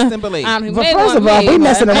 Trust. Trust and believe. But But first of all, we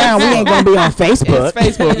messing around. We ain't going to be on Facebook.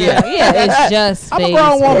 It's Facebook, yeah. Yeah, it's just I'm a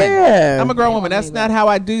grown woman. Yeah. I'm a grown woman. That's not how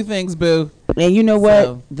I do things, boo. And you know what?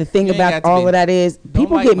 So, The thing you ain't about got to all be. of that is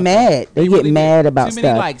people like get my mad. stuff. They get really do. mad about Too many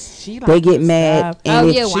stuff. likes. She They liked get this mad, stuff. and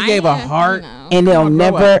if She gave a heart. and they'll Come on,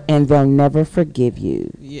 grow never up. forgive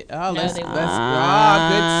you. Yeah. Oh, No, let's they won't. good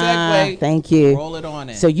segue. Thank you. Roll it on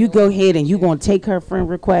in. So you go ahead and you gonna take her friend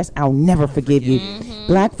request. I'll never forgive you.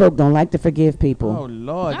 Black folk don't like to forgive people. Oh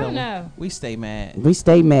Lord, I don't know. we stay mad. We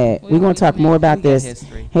stay mad. We're gonna talk more about We got this.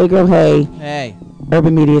 history. Hey girl, hey. Hey,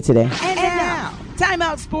 Urban Media Today. And now, Time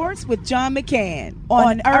Out Sports with John McCann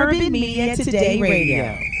on Urban Media Today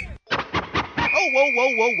Radio. Oh,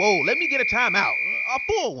 whoa. Let me get a timeout. A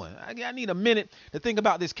full one. I need a minute to think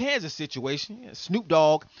about this Kansas situation. Snoop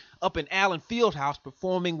Dogg up in Allen Fieldhouse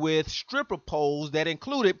performing with stripper poles that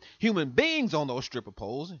included human beings on those stripper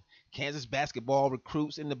poles. Kansas basketball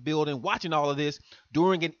recruits in the building watching all of this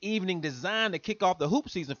during an evening designed to kick off the hoop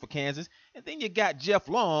season for Kansas. And then you got Jeff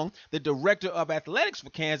Long, the director of athletics for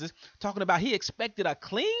Kansas, talking about he expected a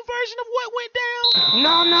clean version of what went down.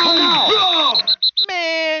 No.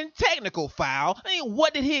 Man, technical foul. I mean,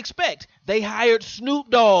 what did he expect? They hired Snoop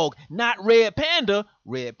Dogg, not Red Panda.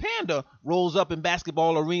 Red Panda rolls up in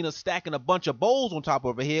basketball arenas stacking a bunch of bowls on top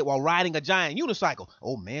of her head while riding a giant unicycle.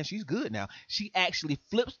 Oh man, she's good now. She actually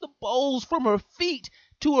flips the bowls from her feet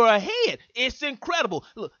to her head. It's incredible.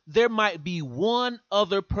 Look, there might be one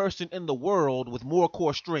other person in the world with more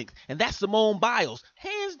core strength, and that's Simone Biles,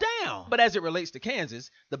 hands down. But as it relates to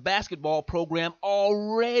Kansas, the basketball program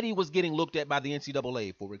already was getting looked at by the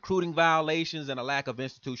NCAA for recruiting violations and a lack of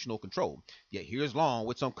institutional control. Yet here's Long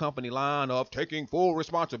with some company line of taking full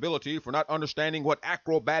responsibility for not understanding what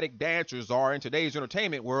acrobatic dancers are in today's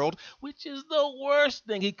entertainment world, which is the worst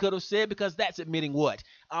thing he could have said because that's admitting what?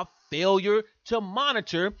 A failure to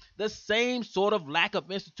monitor the same sort of lack of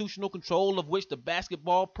institutional control of which the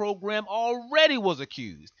basketball program already was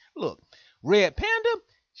accused. Look, Red Panda,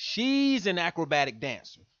 she's an acrobatic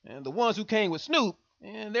dancer. And the ones who came with Snoop,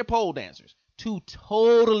 and they're pole dancers. Two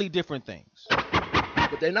totally different things.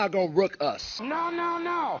 But they're not going to rook us.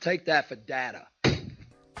 No. Take that for data.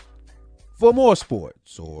 For more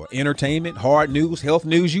sports or entertainment, hard news, health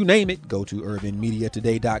news, you name it, go to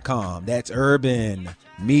urbanmediatoday.com. That's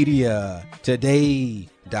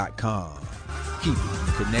urbanmediatoday.com. Keep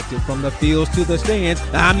it connected from the fields to the stands.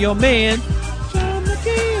 I'm your man, John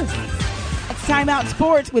McCann. It's Time Out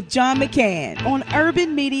Sports with John McCann on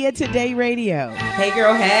Urban Media Today Radio. Hey,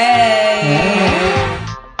 girl, hey.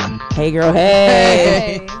 Hey girl,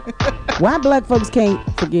 hey. Why black folks can't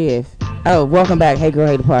forgive? Oh, welcome back. Hey girl,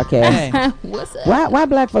 hey the podcast. hey. What's up? Why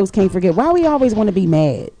black folks can't forgive? Why we always want to be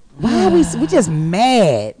mad? Why are we just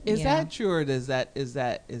mad? Is that true, or is that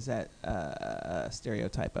a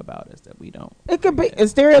stereotype about us that we don't? It could be a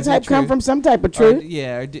stereotype come true? from some type of Or,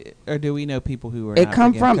 truth. or do we know people who are? It not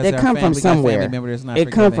come forgiving? from 'Cause it our come from we got family somewhere. members not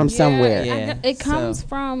It come from forgiving. somewhere. Yeah. It comes So,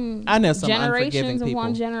 from I know some unforgiving generations of people.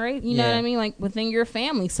 one generation. You know what Yeah. I mean? Like within your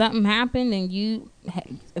family, something happened, and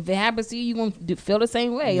if it happens to you, you gonna feel the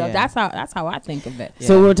same way. Like, Yeah. that's how I think of it.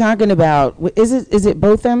 So we're talking about is it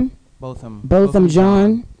Botham? Botham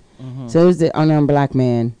John. Mm-hmm. So it was the unarmed black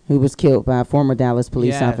man who was killed by a former Dallas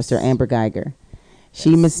police Yes. officer, Amber Geiger.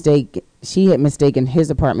 She had mistaken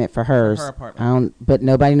his apartment for hers. Her apartment. But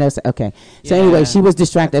nobody knows. Okay. So Yeah. anyway, she was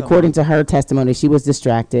distracted. That's a According lot. to her testimony, she was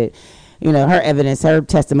distracted. You know, her evidence, her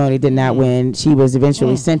testimony did not win. She was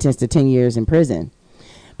eventually sentenced to 10 years in prison.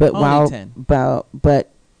 But Only 10.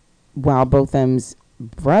 while Botham's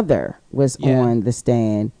brother was on the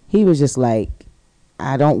stand, he was just like,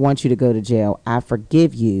 I don't want you to go to jail. I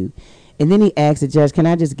forgive you. And then he asked the judge, can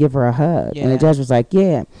I just give her a hug? And the Yeah. judge was like,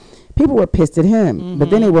 yeah. People were pissed at him, but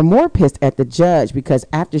then they were more pissed at the judge because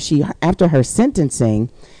after her sentencing,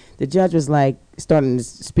 the judge was like starting to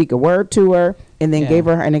speak a word to her and then gave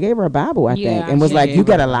her a Bible, I think, and was she like, you gave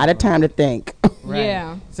got her a lot of time to think Right.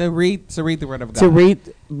 Yeah. So read the word of God. to read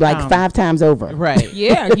like 5 times over. Right.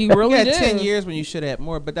 Yeah, you really You do. had 10 years when you should have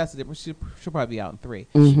more, but that's a different. She'll probably be out in 3.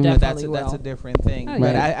 Mhm. But that's Definitely a different thing. Oh,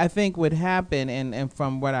 But yeah. I think what happened, and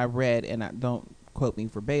from what I read, and I don't quote me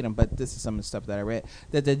verbatim, but this is some of the stuff that I read,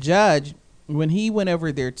 that the judge when he went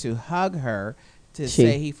over there to hug her to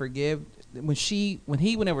say he forgive, when he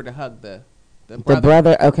went over to hug the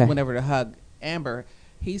brother, okay, went over to hug Amber,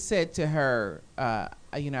 he said to her, I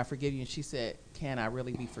forgive you, and she said, can I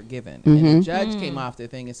really be forgiven? And the judge came off the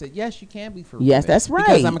thing and said, yes, you can be forgiven. Yes, that's right.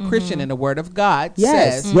 Because I'm a Christian and the word of God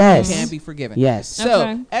says you can be forgiven. Yes.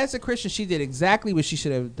 So as a Christian, she did exactly what she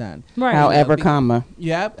should have done. Right. However, comma.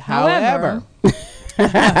 Yep. However.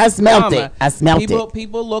 I smelt it. I smelt it.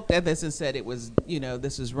 People looked at this and said it was,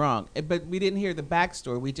 this is wrong. But we didn't hear the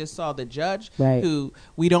backstory. We just saw the judge, who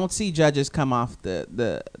we don't see judges come off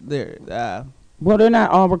well, they're not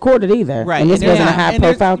all recorded either. Right. And this wasn't a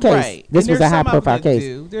high-profile case. Right. This was a high-profile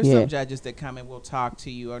case. There's some judges that come and will talk to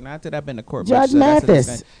you, or not that I've been to court. Judge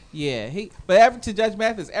Mathis. Yeah. To Judge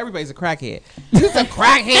Mathis, everybody's a crackhead. You's a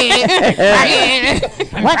crackhead.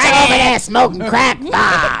 Crackhead. What's over there smoking crack?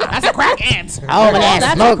 That's a crackhead. Over there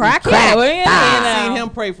smoking crack. I ain't seen him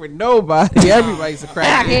pray for nobody. Everybody's a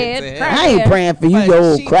crackhead. I ain't praying for you, you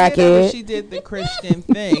old crackhead. She did the Christian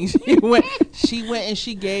thing. She went and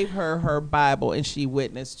she gave her Bible and she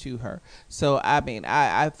witnessed to her. So I mean,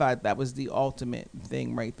 I thought that was the ultimate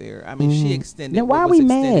thing right there. I mean, she extended. Then why what are we was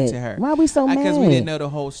extended mad? to her. Why are we so mad? Because we didn't know the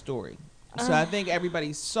whole story. So I think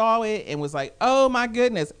everybody saw it and was like, "Oh my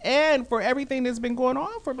goodness!" And for everything that's been going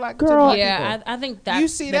on for black people, I think that's you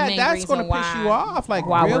see that's going to piss you off. Like,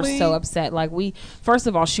 why really? we're so upset. Like, first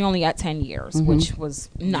of all, she only got 10 years, which was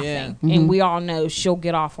nothing, and we all know she'll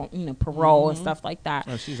get off on parole and stuff like that.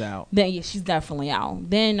 Oh, she's out. Then she's definitely out.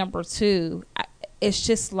 Then number two, it's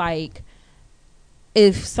just like,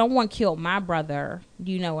 if someone killed my brother,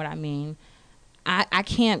 you know what I mean. I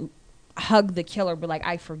can't hug the killer, but like,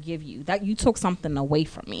 I forgive you, that you took something away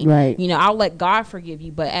from me, right? I'll let God forgive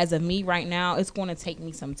you, but as of me right now, it's going to take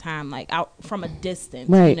me some time, like out from a distance,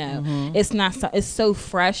 right. It's not it's so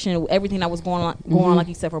fresh, and everything that was going on, like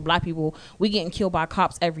you said, for black people, we getting killed by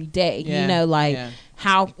cops every day,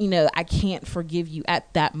 how I can't forgive you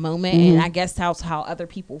at that moment, and I guess that's how other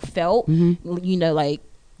people felt, they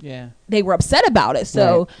were upset about it,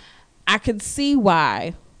 so I could see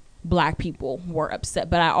why black people were upset,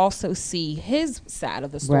 but I also see his side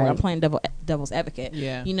of the story. I'm playing devil's advocate,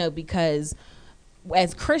 because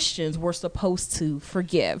as Christians, we're supposed to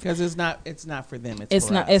forgive, because it's not for them,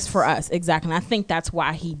 it's for us, exactly. And I think that's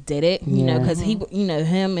why he did it, because he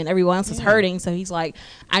him and everyone else is hurting, so he's like,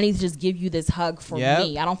 I need to just give you this hug for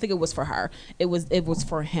me. I don't think it was for her, it was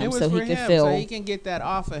for him, so he could feel, so he can get that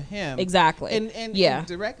off of him, exactly. And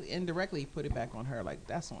indirectly put it back on her, like,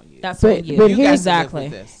 that's on you, on you. But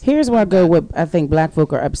here's where I go with, I think black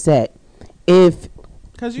folk are upset if,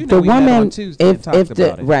 because the woman, met on Tuesday if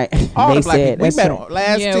the right, all they the black said people. We met on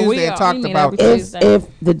last Tuesday and talked about if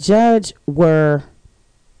the judge were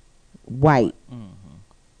white,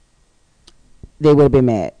 they would have been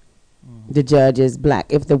mad. The judge is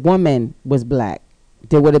black. If the woman was black,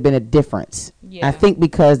 there would have been a difference. I think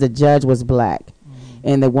because the judge was black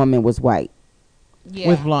and the woman was white,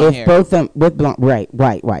 with blonde hair. Both of them with blonde,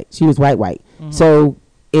 white. She was white. So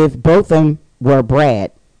if both of them were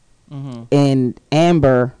Brad. And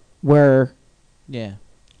Amber were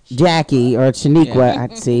Jackie or Shaniqua,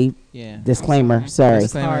 I'd see. Disclaimer. Sorry.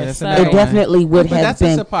 It definitely would have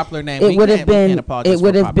been. That's a popular name. It would have been. It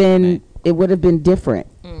would have been. It would have been different.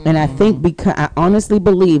 And I think because I honestly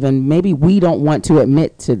believe, and maybe we don't want to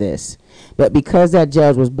admit to this, but because that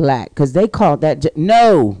judge was black, because they called that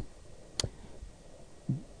no.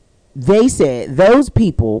 They said those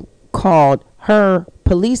people called her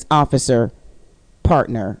police officer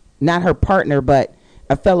partner. Not her partner, but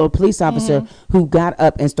a fellow police officer who got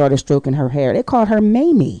up and started stroking her hair. They called her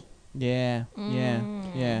Mamie. Yeah.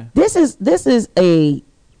 This is a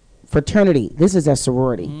fraternity. This is a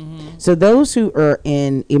sorority. So those who are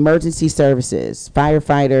in emergency services,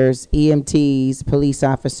 firefighters, EMTs, police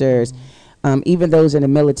officers, even those in the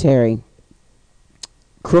military,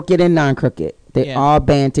 crooked and non-crooked, they all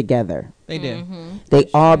band together. They do. They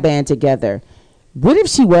all band together. What if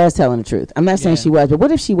she was telling the truth? I'm not saying she was, but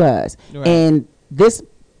what if she was? Right. And this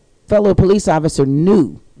fellow police officer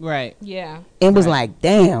knew. Right. Yeah. And was like,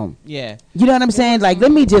 damn. Yeah. You know what I'm saying? Like,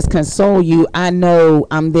 let me just console you. I know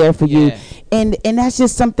I'm there for you. And that's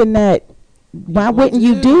just something that, why wouldn't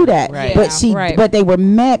you do that? Right. But they were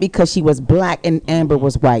mad because she was black and Amber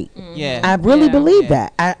was white. Yeah. I really believe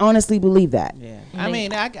that. I honestly believe that. Yeah. I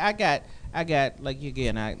mean, I got like,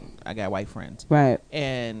 again, I got white friends. Right.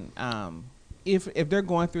 And if they're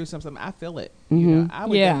going through something, I feel it. I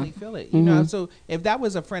would definitely feel it. You know, so if that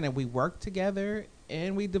was a friend and we work together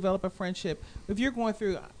and we develop a friendship, if you're going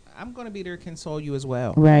through, I'm going to be there to console you as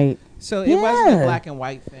well. Right. So it wasn't a black and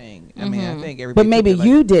white thing. I mean, I think everybody. But maybe took it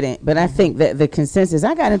you didn't. But I think that the consensus.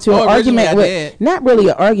 I got into an originally argument I with did. not really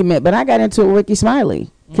an argument, but I got into it with Ricky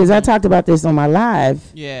Smiley because I talked about this on my live.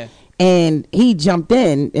 Yeah. And he jumped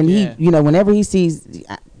in, and Yeah. he, whenever he sees,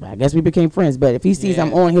 I guess we became friends, but if he sees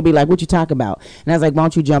I'm on, he'll be like, what you talk about? And I was like, why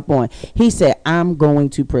don't you jump on? He said, I'm going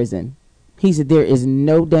to prison. He said, there is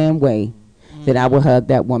no damn way that I will hug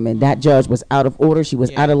that woman. That judge was out of order. She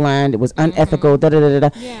was out of line. It was unethical. Da, da, da, da,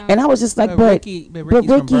 da. Yeah. And I was just like, but Ricky's Ricky.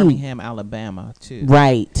 from Birmingham, Alabama, too.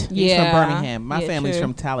 Right. He's Yeah. from Birmingham. My Yeah, family's true.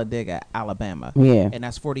 from Talladega, Alabama. Yeah. And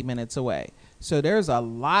that's 40 minutes away. So there's a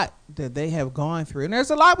lot that they have gone through. And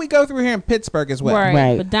there's a lot we go through here in Pittsburgh as well.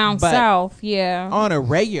 Right. But down But south, yeah. On a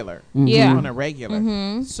regular. Yeah. On a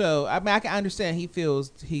regular. So I mean, I can understand he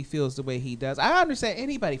feels the way he does. I understand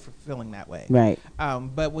anybody for feeling that way. Right.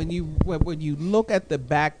 But when you look at the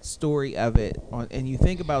backstory of it and you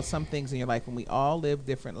think about some things in your life, when we all live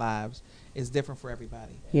different lives, it's different for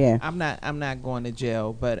everybody. Yeah. I'm not going to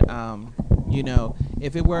jail, but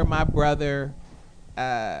if it were my brother,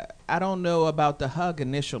 I don't know about the hug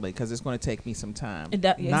initially because it's going to take me some time. Not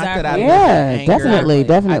that I Exactly. live with Yeah, anger. definitely. I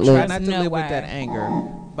try not to No live with that way. anger,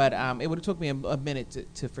 but it would have took me a minute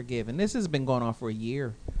to forgive. And this has been going on for a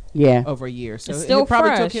year. Yeah. Over a year, so It's still it probably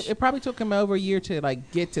fresh. it probably took him over a year to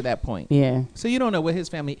like get to that point. Yeah. So you don't know what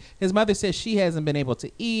his mother says she hasn't been able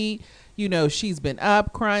to eat. She's been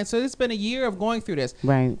up crying. So it's been a year of going through this.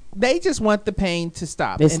 Right. They just want the pain to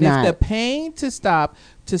stop. It's and not. if the pain to stop,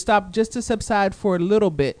 just to subside for a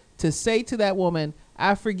little bit, to say to that woman,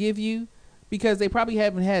 I forgive you, because they probably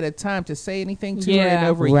haven't had a time to say anything to her in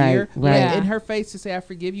over a Right, year. right. Like, in her face to say, I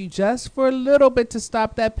forgive you, just for a little bit to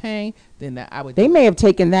stop that pain, then I would. They may have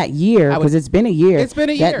taken that year because it's been a year. It's been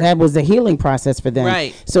a year. That was the healing process for them.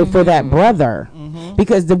 Right. So for that brother,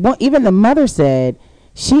 because even the mother said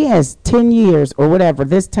she has 10 years or whatever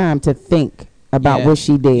this time to think about what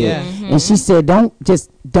she did. Yeah. And she said, don't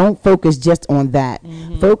focus just on that.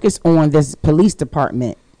 Focus on this police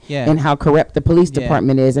department. Yeah. And how corrupt the police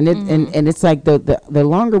department is, and it's like the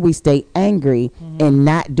longer we stay angry and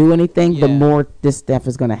not do anything, the more this stuff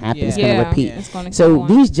is going to happen. It's going to repeat. It's gonna So keep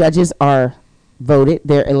going. these judges are voted;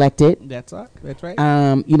 they're elected. That's right.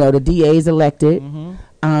 The DA is elected.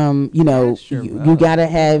 That's true. You gotta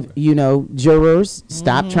have jurors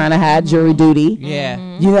stop trying to hide jury duty. Yeah.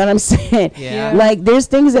 You know what I'm saying? Yeah. Like there's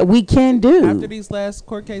things that we can do. After these last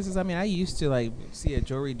court cases, I mean, I used to like see a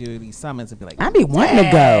jury duty summons and be like, I be wanting to go.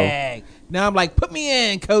 "Dang." Now I'm like, put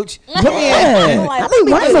me in, coach. Put me Yeah. in. I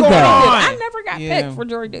be wanting to going go. on? I never got Yeah. picked for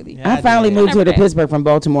jury duty. Yeah. I finally did. moved Never to did. Pittsburgh from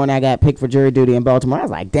Baltimore, and I got picked for jury duty in Baltimore. I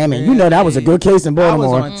was like, damn it, that was a good case in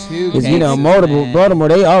Baltimore. I was on two Because cases, man. Baltimore,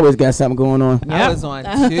 they always got something going on. I was on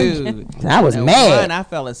two. I was And mad. one, I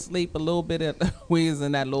fell asleep a little bit at we was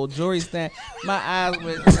in that little jury stand. My eyes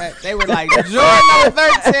were they were like jury number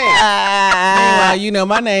 13. Meanwhile,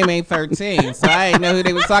 my name ain't 13, so I ain't know who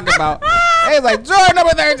they was talking about. They was like jury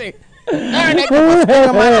number 13. And they put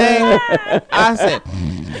my name. I said,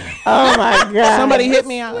 Oh my God! somebody hit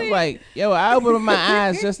me. I was like, yo, I opened my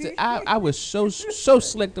eyes I was so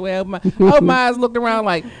slick the way I opened my eyes, looked around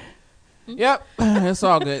like, yep, it's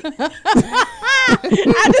all good.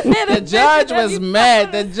 The judge was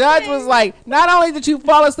mad. The judge was like, not only did you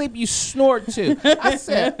fall asleep, you snort too. I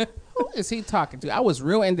said, who is he talking to? I was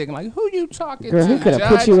real indignant. Like, who you talking Girl, to? he could have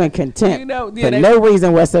put Judge? you in contempt for no reason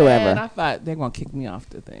Man, whatsoever. I thought they're gonna kick me off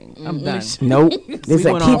the thing. I'm done. Nope. They We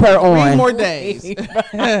said went keep on her 3 on. more days.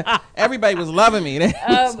 Everybody was loving me.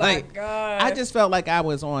 Oh my Like, God. I just felt like I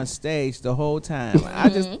was on stage the whole time. I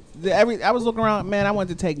was looking around. Man, I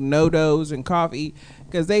wanted to take no-dos and coffee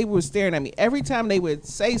because they were staring at me every time they would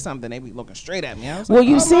say something. They be looking straight at me. I was Well, like,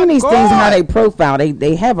 you've oh seen my these things God. how they profile.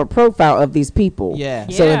 They have a profile of these people. Yeah.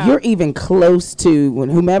 So if Yeah. you're even close to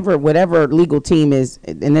whatever legal team is,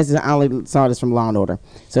 and I only saw this from Law and Order,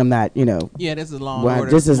 so I'm not Yeah, this is Law and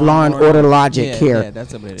Order. this is Law and Order logic Yeah, here. Yeah,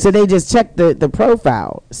 that's what it is. So they just check the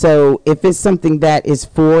profile. So if it's something that is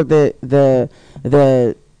for the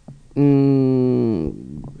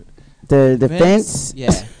defense,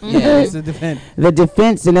 Yeah, yeah, it's a defense. the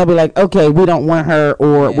defense, and they'll be like, okay, we don't want her,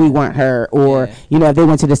 or Yeah. we want her, or Yeah. if they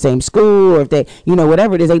went to the same school, or if they,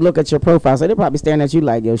 whatever it is, they look at your profile, so they're probably staring at you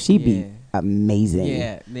like, yo, she be Yeah. amazing.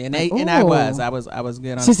 Yeah, and Like, I ooh. was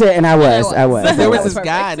good on. She said, and I was. There was this Perfect.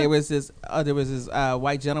 guy. There was this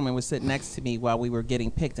white gentleman was sitting next to me while we were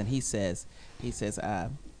getting picked, and he says,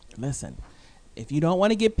 listen, if you don't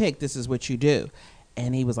want to get picked, this is what you do.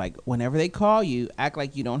 And he was like, whenever they call you, act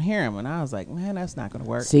like you don't hear them. And I was like, man, that's not going to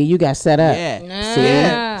work. See, you got set up. Yeah. See?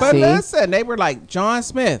 Yeah. But See? listen, they were like, John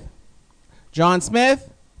Smith.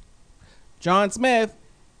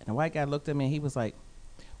 And the white guy looked at me and he was like,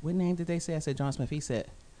 what name did they say? I said, John Smith. He said,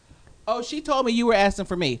 oh, she told me you were asking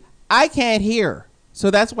for me. I can't hear. So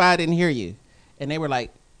that's why I didn't hear you. And they were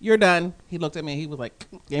like, you're done. He looked at me. He was like,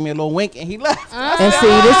 gave me a little wink and he left. And see,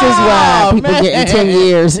 this is why people getting 10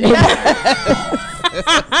 years.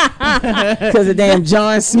 Because of damn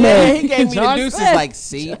John Smith. Yeah, he gave me John the deuces Smith. like,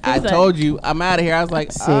 see, I told you, I'm out of here. I was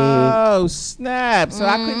like, oh, snap. So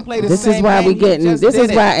I couldn't play the This same is why game. we He getting. just This did is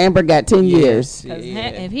it. why Amber got 10 years. Yeah.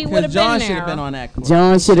 If he 'Cause would have John been should have there, been on that court.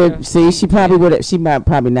 John should have. See, she probably would have. She might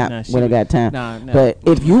probably not No, she would have got time. No. But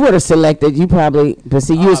if you would have selected, you probably. But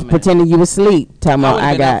see, you was man. pretending you was asleep. Talking I about would I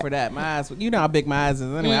have been up got. for that. My eyes, you know how big my eyes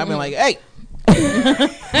is anyway. I've been like, hey,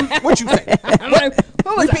 what you say?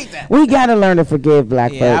 Repeat that. We gotta learn to forgive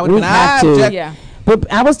black Yeah, I folk. would've We been, have I to. object- yeah.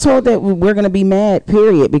 But I was told that we're gonna be mad,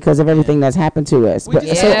 period, because of everything that's happened to us. We But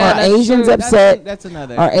just- so Yeah, are that's Asians true. upset? That's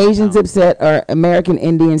another. Are Asians upset? Are American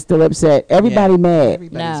Indians still upset? Everybody mad,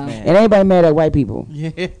 Everybody's No. mad. and everybody mad at white people.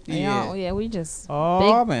 Yeah, we just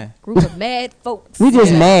Oh big man. group of mad folks. We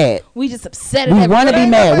just mad. We just upset at We want to be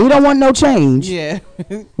mad. We don't want no change. Yeah.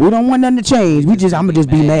 We don't want nothing to change. I'ma just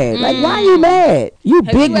be mad. Like, why are you mad? You Have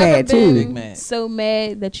big you ever mad too. been mad. so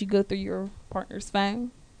mad that you go through your partner's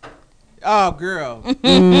phone? Oh girl. Don't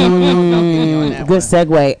get me on that Good one.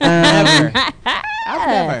 segue. Never. I've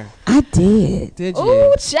never. I did. Did you?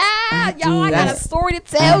 Ooh, child, y'all! I got a That's- story to I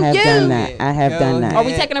tell have you. done that. I have Go done that. Are we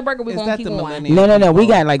ahead. taking a break or we Is gonna that keep the going? millennial No. We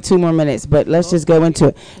people? got like 2 more minutes, but let's just go into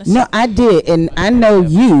it. No, I did, and I know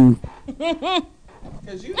you.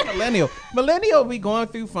 Because you millennial. Millennial be going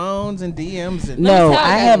through phones and DMs and No, tell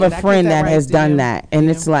I you, have a did I get friend that that right, has done DM? that, and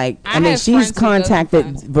it's like, I I mean, have she's friends who go through contacted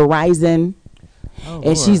phones. Verizon, Oh, and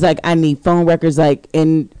Lord. she's like, I need phone records, like,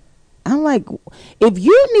 and I'm like, if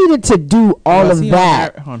you needed to do all Was of he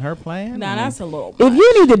that. on her plan. Nah, or- that's a little. If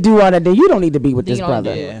you need to do all that, then you don't need to be with Then this you don't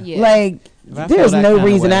brother. do it, yeah. Like, If I feel there's that no kinda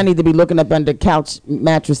reason way. I need to be looking up under couch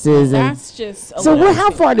mattresses. And That's just. A so, little how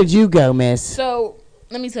far did you go, Miss? So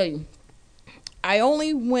let me tell you, I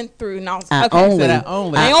only went through. Now, I okay, only- Said I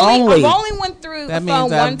only. I only went through That the means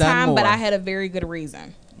phone I've one done time, but more. I had a very good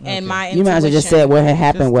reason, and my You might as well just intuition said what had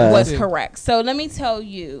happened Just- was was. correct. So let me tell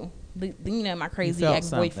you, you know, my crazy felt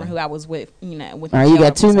ex-boyfriend something. who I was with, you know, with. All right, you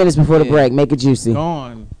got 2 minutes before the Yeah. break. Make it juicy.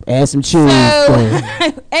 Gone. Add some cheese.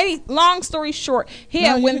 So, long story short, he No,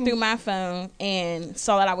 had you went can- through my phone and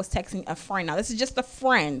saw that I was texting a friend. Now, this is just a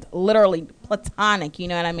friend, literally platonic, you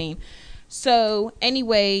know what I mean? So,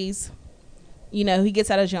 anyways, you know, he gets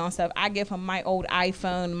out of jail and stuff. I give him my old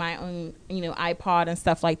iPhone, my own, you know, iPod and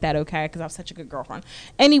stuff like that, okay? Because I'm such a good girlfriend.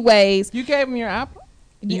 Anyways, You gave him your iPod?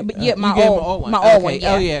 yeah, but yeah, You my gave him old, an old one. my old Okay. one,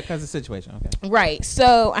 yeah. Oh yeah, because of the situation. Okay. Right.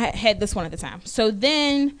 So I had this one at the time. So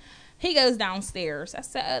then he goes downstairs. I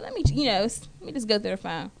said, let me just go through the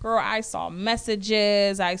phone. Girl, I saw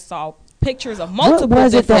messages. I saw pictures of multiple What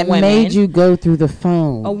was it different that women. made you go through the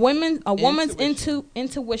phone? A woman's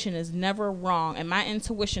intuition is never wrong, and my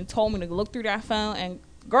intuition told me to look through that phone. And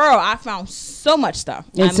girl, I found so much stuff.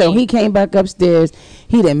 And so he came back upstairs.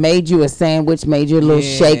 He done made you a sandwich, made you a little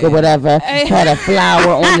shake or whatever. Had a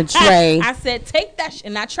flower on the tray. I said, take that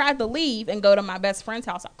and I tried to leave and go to my best friend's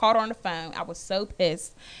house. I called her on the phone. I was so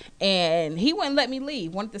pissed. And he wouldn't let me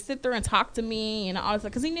leave. Wanted to sit there and talk to me and all this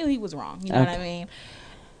because he knew he was wrong. You know what I mean?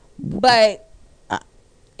 But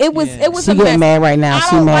it was She a getting mess. mad right now. I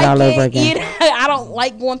She don't mad like all it. over again. You know, I don't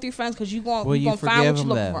like going through phones because you Will you gonna find forgive what him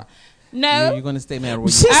you're looking though? for. No. You're going to stay mad. Or will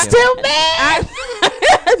you She's forgive him? still mad.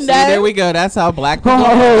 See, there we go. That's how black people. Hold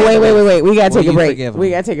on, wait. We gotta Will take a you break. forgive him? We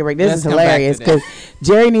gotta take a break. This Let's is come back to hilarious that. because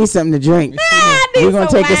Jerry needs something to drink. need We're gonna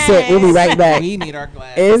some take a sip. We'll be right back. We need our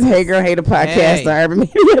glass. It's Hey Girl Hater podcast Hey. on Urban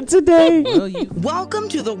Media today. Will you? Welcome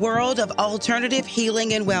to the world of alternative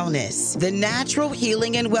healing and wellness. The Natural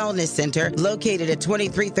Healing and Wellness Center, located at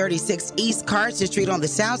 2336 East Carson Street on the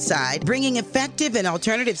South Side, bringing effective and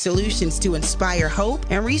alternative solutions to inspire hope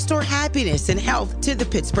and restore happiness and health to the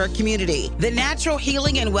Pittsburgh community. The Natural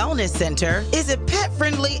Healing and Wellness Center is a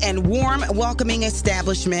pet-friendly and warm, welcoming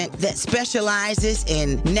establishment that specializes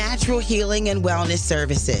in natural healing and wellness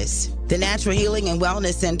services. The Natural Healing and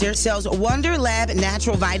Wellness Center sells Wonder Lab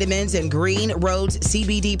natural vitamins and Green Roads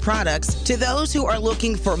CBD products to those who are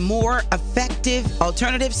looking for more effective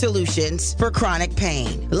alternative solutions for chronic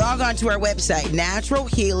pain. Log on to our website,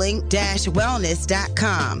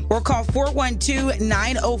 naturalhealing-wellness.com, or call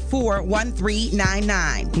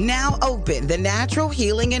 412-904-1399. Now open, the Natural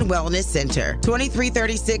Healing and Wellness Center,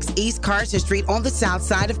 2336 East Carson Street on the south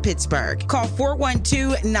side of Pittsburgh. Call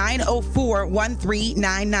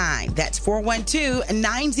 412-904-1399. That's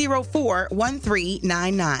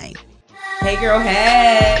 412-904-1399. Hey girl,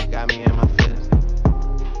 hey. Got me in my feelings.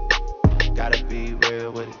 Gotta be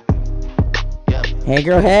real with it. Yeah. Hey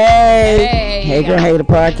girl, hey. Hey. Hey girl, hey, the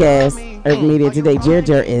podcast. Urban Media Today.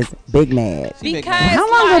 Jer is big mad. Because How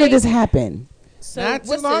long ago did this happen? So Not too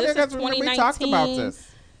what's long this? ago, This is because we talked about 2019.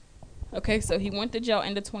 this. Okay, so he went to jail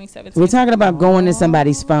end of 2017. We're talking about going to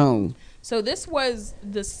somebody's phone. So this was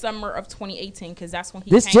the summer of 2018 because that's when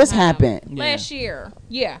he This came just home. happened. Last year.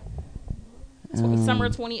 Yeah. Summer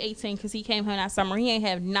of 2018 because he came home that summer. He ain't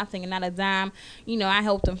have nothing and not a dime. You know, I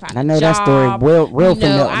helped him find I a know job. that story real You know,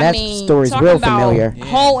 familiar. I That mean, story's talking real about familiar.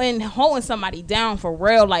 Holding somebody down for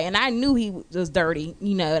real. Like, and I knew he was dirty,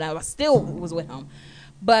 you know, and I still was with him.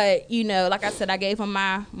 But, you know, like I said, I gave him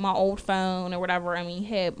my old phone or whatever. I mean,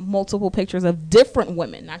 he had multiple pictures of different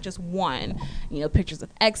women, not just one. You know, pictures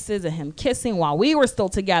of exes and him kissing while we were still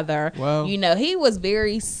together. Whoa. You know, he was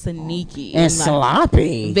very sneaky. And like,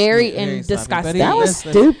 sloppy. very Very sloppy. But disgusting. he That was he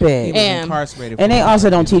stupid. was And- incarcerated. And for they a also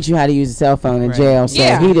long don't time. teach you how to use a cell phone in Right. jail, so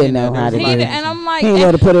Yeah. he didn't know how to He do didn't- it. And I'm like, He didn't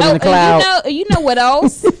know to put it in the and cloud. You know what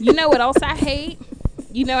else? You know what else I hate?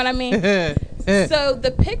 You know what I mean? So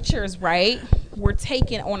the pictures, right, were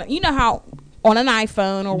taken on. You know how on an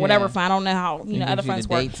iPhone or whatever Yeah. phone. I don't know how It other gives you phones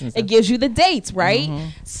the work. dates and It stuff. gives you the dates, right?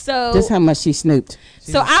 So Just how much she snooped.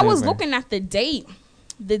 She's so a I was snooper. looking at the date.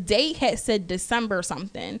 The date had said December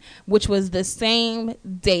something, which was the same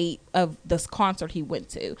date of this concert he went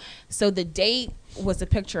to. So the date was a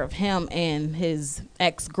picture of him and his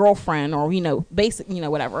ex-girlfriend, or basic,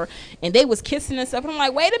 whatever, and they was kissing and stuff. And I'm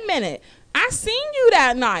like, wait a minute, I seen you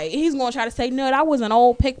that night. He's gonna try to say, no, that was an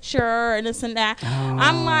old picture and this and that.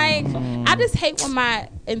 I'm like, I just hate when my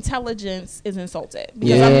intelligence is insulted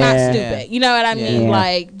because I'm not Yeah. stupid. You know what I mean? Yeah.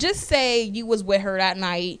 Like, just say you was with her that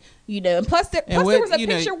night. And plus there And was a you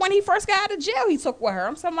know- picture when he first got out of jail he took with her.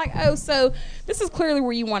 So I'm like, oh, so this is clearly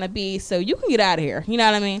where you want to be, so you can get out of here. You know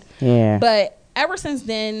what I mean? Yeah. But ever since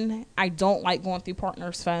then, I don't like going through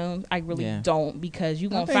partners' phones. I really Yeah. don't, because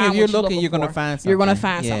you're I gonna think find if you're what you're looking, you're gonna for. find You're gonna something.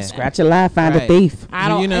 find Yeah. something. Scratch a lie, find Right. a thief. I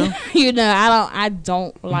don't. You know? I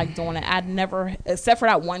don't like doing it. I never, except for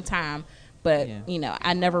that one time. But Yeah.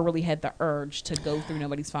 I never really had the urge to go through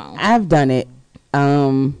nobody's phone. I've done it.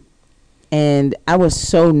 And I was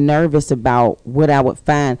so nervous about what I would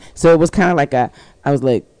find. So it was kind of like I was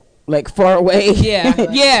like far away. yeah,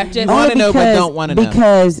 yeah. Just Only wanna know, but don't wanna know.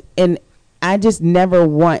 Because, and I just never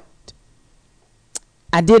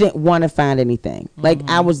I didn't want to find anything. Like,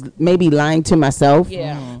 I was maybe lying to myself.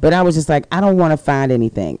 Yeah. But I was just like, I don't want to find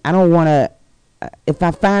anything. I don't want to. If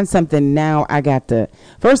I find something now,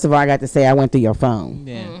 first of all, I got to say I went through your phone.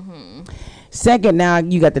 Yeah. Second, now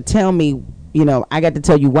you got to tell me, I got to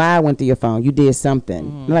tell you why I went through your phone. You did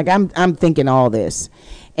something. Like, I'm thinking all this,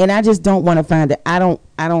 and I just don't want to find it. I don't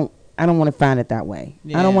want to find it that way. I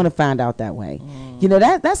Yeah. don't want to find out that way.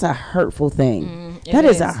 That's a hurtful thing. That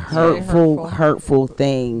is a Very hurtful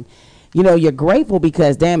thing. You're grateful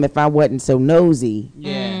because, damn, if I wasn't so nosy.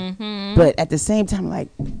 Yeah. But at the same time, like,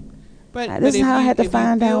 But This is if how I you- had to if you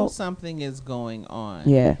find feel out. something is going on.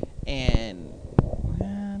 yeah. And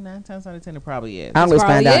 9 times out of 10 it probably is. I always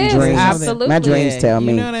find out in Probably is. dreams. Absolutely. My dreams Yeah, tell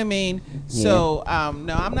me. You know what I mean? So,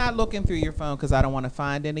 no, I'm not looking through your phone because I don't want to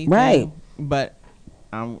find anything. Right. But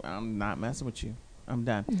I'm not messing with you. I'm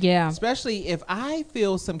done. Yeah. Especially if I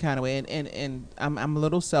feel some kind of way, and I'm a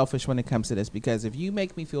little selfish when it comes to this, because if you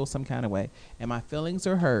make me feel some kind of way and my feelings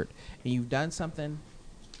are hurt and you've done something,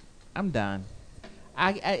 I'm done.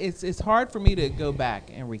 It's hard for me to go back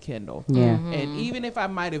and rekindle. Yeah. And even if I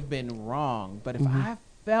might have been wrong, but if I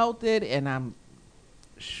felt it and I'm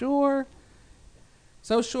sure,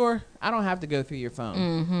 I don't have to go through your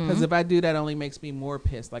phone. Because if I do, that only makes me more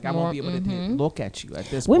pissed. Like, I won't be able to look at you at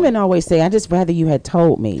this Women point. always say, "I just rather you had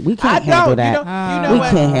told me." We I can't don't. handle You that. know We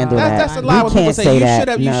what? can't handle that. That's a lie We when people can't say say you that. should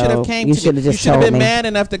have. You No. should have came You to should me. have You just should have told been me. man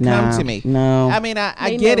enough to come to me. No. I mean, I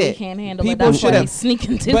They get know it. they can't handle People it. That's should why have. they sneak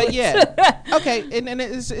into But it. yeah, okay, and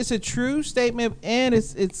it's a true statement, and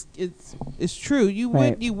it's true.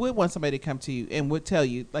 Right. You would want somebody to come to you and would tell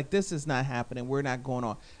you, like, this is not happening. We're not going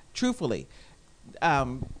on. Truthfully,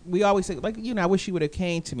 we always say, like, I wish you would have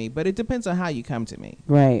came to me, but it depends on how you come to me.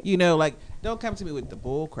 Right. Like, don't come to me with the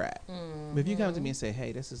bull crap. If you come to me and say,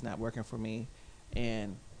 hey, this is not working for me,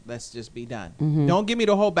 and let's just be done. Don't give me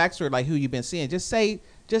the whole backstory, like who you've been seeing. Just say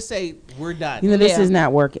we're done. This Yeah. is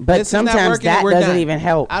not working. But This is not sometimes working, that we're doesn't done. even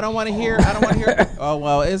help. I don't want to hear. Oh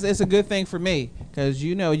well, it's a good thing for me, because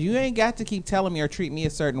you ain't got to keep telling me or treat me a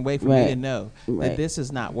certain way for me Right. to know Right. that this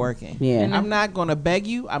is not working. Yeah. I'm not gonna beg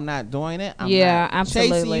you. I'm not doing it. I'm Yeah, not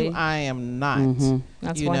chasing absolutely. you. I am not.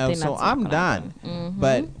 That's one thing so that's I'm not done. gonna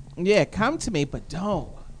But yeah, come to me, but don't.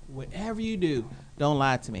 Whatever you do, don't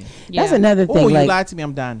lie to me. Yeah. That's another thing. Oh, you like, lied to me.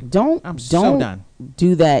 I'm done. don't I'm so done.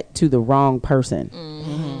 do that to the wrong person.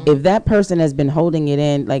 If that person has been holding it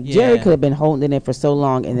in, like Jerry could have been holding it in for so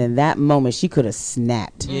long, and then that moment she could have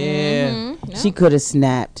snapped. Yeah. She could have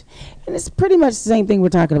snapped. And it's pretty much the same thing we're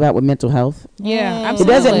talking about with mental health. Yeah,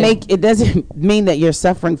 It doesn't mean that you're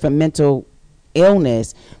suffering from mental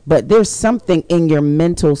illness, but there's something in your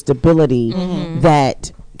mental stability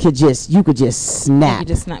that you could just snap. You could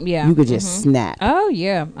just snap. Yeah, You could just snap. Oh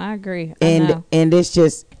yeah, I agree. And it's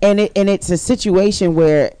just it's a situation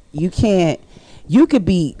where you could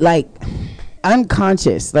be like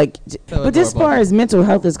unconscious, like, but as far as mental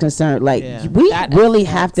health is concerned, like we really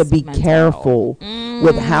have to be careful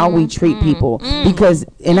with how we treat people, because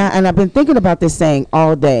I've been thinking about this saying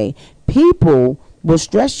all day. People will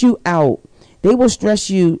stress you out. They will stress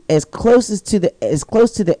you as close to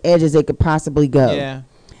the edge as they could possibly go. Yeah.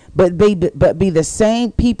 But be the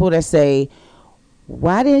same people that say,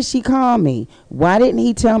 why didn't she call me? Why didn't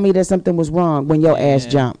he tell me that something was wrong when your ass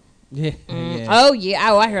jumped? Yeah. Oh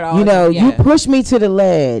yeah. Oh, I heard all. You know, you pushed me to the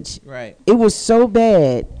ledge. Right. It was so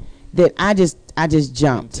bad that I just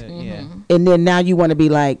jumped. Yeah. And then now you want to be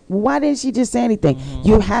like, well, why didn't she just say anything?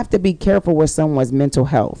 You have to be careful with someone's mental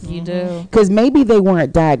health. You do. Because maybe they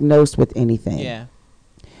weren't diagnosed with anything. Yeah.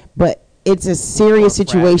 But it's a serious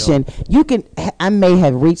situation. I may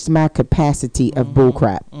have reached my capacity of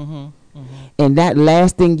bullcrap. And that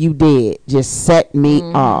last thing you did just set me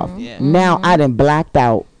off. Yeah. Now I done blacked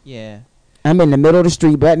out. Yeah. I'm in the middle of the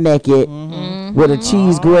street, butt naked, with a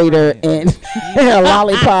cheese grater and a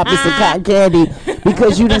lollipop and some cotton candy,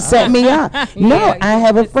 because you done set me up. No, I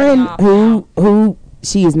have a friend who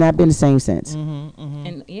she has not been the same since.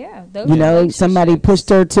 And somebody pushed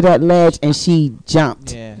her to that ledge and she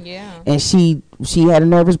jumped. Yeah. And she had a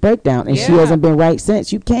nervous breakdown, and she hasn't been right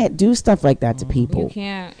since. You can't do stuff like that to people. You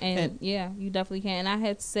can't. And you definitely can. And I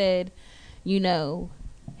had said,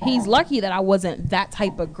 he's lucky that I wasn't that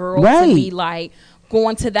type of girl to be like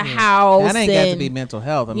going to the house. That ain't got to be mental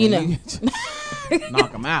health. I mean,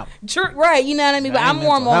 knock them out. True, right? You know what I mean. But I'm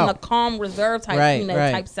more on the calm, reserve type,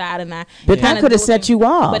 type side, and But that could have set you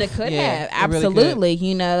off. But it could have absolutely.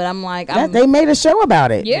 Really I'm like, they made a show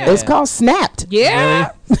about it. Yeah, it's called Snapped.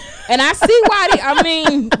 Yeah. Really? And I see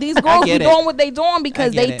why. These girls be doing what they doing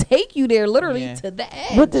because they take you there literally to the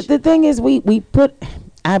edge. But the thing is,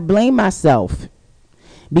 I blame myself.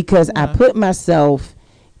 Because I put myself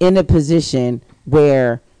in a position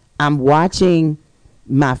where I'm watching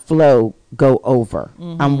my flow go over.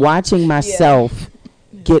 I'm watching myself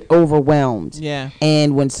get overwhelmed. Yeah.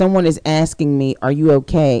 And when someone is asking me, are you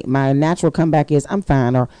okay? My natural comeback is, I'm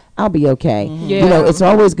fine, or I'll be okay. It's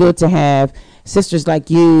always good to have sisters like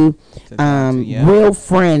you, real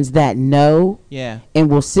friends that know and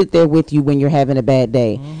will sit there with you when you're having a bad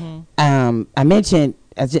day. I mentioned,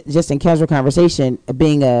 just in casual conversation,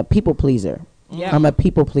 being a people pleaser. I'm a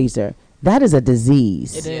people pleaser. That is a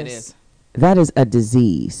disease. It is. That is a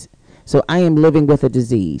disease. So I am living with a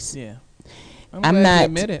disease. Yeah. I'm not.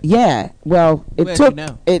 Admit it. Yeah. Well,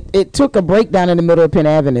 it took a breakdown in the middle of Penn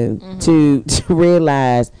Avenue to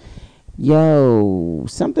realize,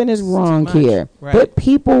 something is wrong here. Right. But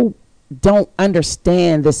people don't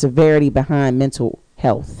understand the severity behind mental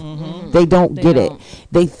health. They don't get it.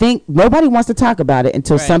 They think nobody wants to talk about it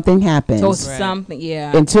until something happens.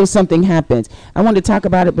 Until something happens. I wanted to talk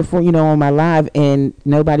about it before, on my live, and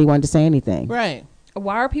nobody wanted to say anything. Right.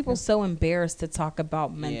 Why are people so embarrassed to talk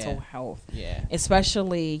about mental health? Yeah.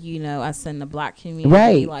 Especially, us in the Black community.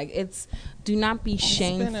 Right. Like, do not be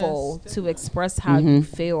shameful to express how you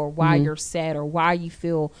feel, or why you're sad, or why you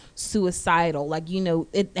feel suicidal. Like,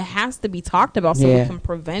 it has to be talked about so we can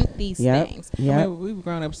prevent these things. I mean, we've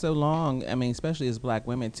grown up so long. I mean, especially as Black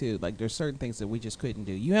women too. Like, there's certain things that we just couldn't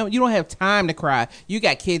do. You don't have time to cry. You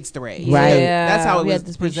got kids to raise. Right. Yeah. That's how it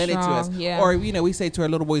was presented to us. Yeah. Or we say to our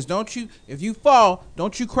little boys, if you fall,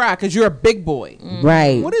 don't you cry, because you're a big boy.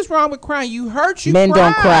 Right. What is wrong with crying? You hurt. You men cry.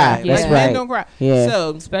 don't cry. That's right. Men don't cry. Yeah.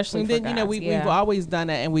 So especially then for guys. We've always done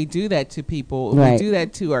that, and we do that to people. Right. We do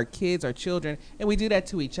that to our kids, our children, and we do that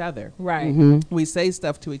to each other. Right. We say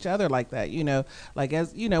stuff to each other like that. Like,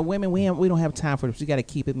 as women, we don't have time for this. We got to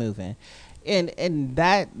keep it moving, and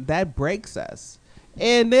that breaks us.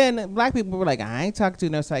 And then Black people were like, I ain't talking to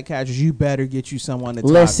no psychiatrist. You better get you someone to talk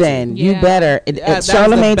to. Listen, you better.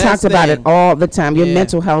 Charlamagne talks about it all the time. Your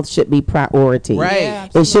mental health should be priority. Right. Yeah,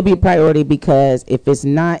 it should be priority, because if it's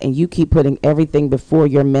not, and you keep putting everything before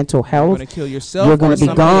your mental health, you're going to kill yourself. You're going to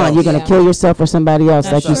be gone. Else. You're going to kill yourself or somebody else,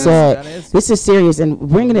 like you said. This is serious, and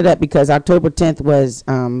bringing it up because October 10th was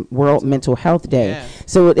World Mental Health Day. Yeah.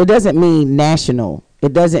 So it doesn't mean national.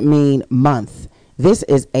 It doesn't mean month. This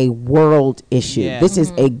is a world issue. Yeah. This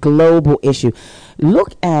is a global issue.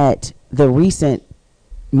 Look at the recent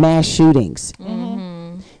mass shootings.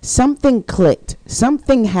 something clicked,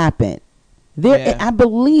 something happened. There, Yeah. I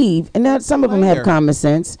believe, and now some of them have Later. common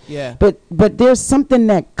sense. Yeah. But there's something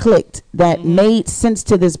that clicked that made sense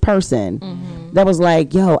to this person. That was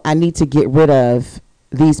like, yo, I need to get rid of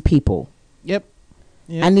these people. Yep.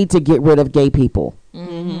 I need to get rid of gay people.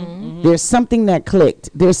 There's something that clicked.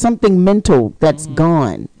 There's something mental that's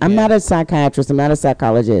gone. I'm Yeah. not a psychiatrist. I'm not a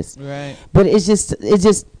psychologist. Right. But it's just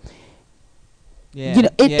Yeah. you know,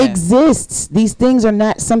 it yeah. exists. These things are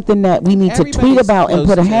not something that we need to tweet Everybody's about and close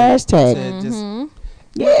put a to- hashtag. to just- we're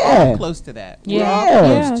Yeah. all close to that. Yeah. We're all Yeah.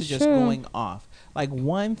 close Yeah, to just true. going off. Like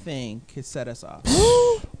one thing could set us off.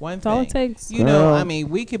 One That's all thing. it takes. You know, Girl. I mean,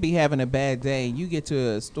 we could be having a bad day. You get to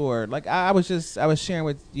a store. Like I was sharing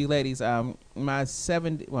with you ladies. My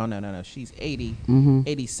 70. Well, no. She's 80,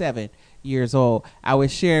 87 years old. I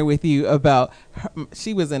was sharing with you about her,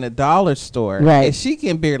 she was in a dollar store, Right. and she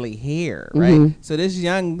can barely hear, right? So this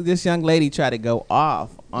young lady tried to go off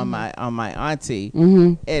on my auntie,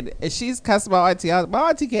 and she's cussing my auntie out. My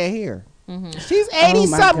auntie can't hear. She's 80 Oh,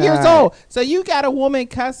 my something years God. old. So you got a woman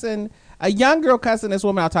cussing, a young girl cussing this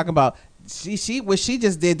woman out, talking about what she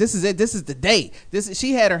just did. This is it. This is the day.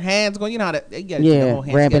 She had her hands going. You know how to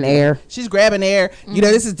grabbing air. She's grabbing air. You know,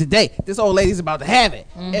 this is the day. This old lady's about to have it.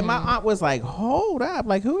 And my aunt was like, "Hold up!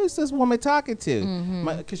 Like, who is this woman talking to?"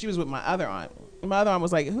 Because she was with my other aunt. My other aunt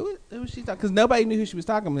was like, "Who is she talking?" Because nobody knew who she was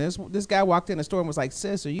talking to. This guy walked in the store and was like,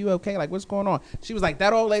 "Sis, are you okay? Like, what's going on?" She was like,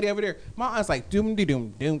 "That old lady over there." My aunt's like, "Doom de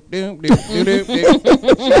doom doom doom doom doom doom."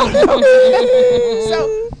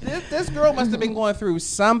 So this girl must have been going through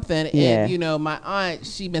something, Yeah. and you know, my aunt,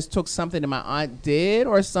 she mistook something that my aunt did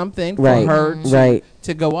or something for Right. her Right.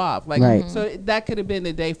 to go off. Like, Right. so that could have been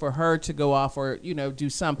the day for her to go off or do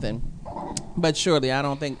something. But surely, I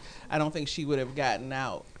don't think she would have gotten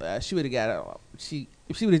out. She would have got out.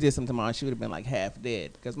 If she would have did something to mine, she would have been like half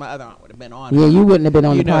dead because my other aunt would have been on. Yeah, her. you wouldn't have been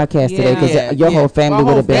on You the know, podcast today because yeah, your whole family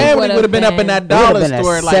would have been. Family would have been up in that It would've dollar been a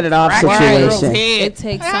store, like set it off cracking girls' situation. head. It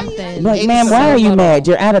takes something. Like, It's man, so why are you little. mad?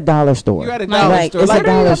 You're at a dollar store. You're at a Like, dollar Like, store. it's Like, a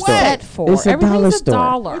dollar what? store. Set for It's a everything's dollar a store.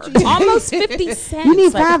 dollar, almost 50 cents. You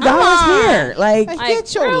need Like, $5 come on. here. Like, Like, Like,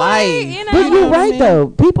 get your really? life. You know? but you're what I right mean? though.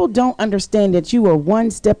 People don't understand that you are one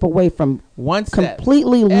step away from One step.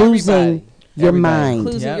 completely losing Everybody. your Everybody. mind.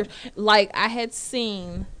 Losing Yep. your, like I had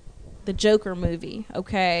seen the Joker movie.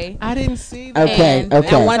 Okay. I didn't see that. Okay, And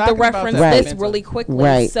okay. I want to Talking about reference that. this really quickly.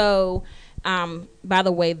 Right. So, by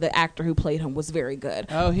the way, the actor who played him was very good.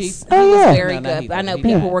 Oh, he. He Oh, yeah. was very No, good. he But I know didn't.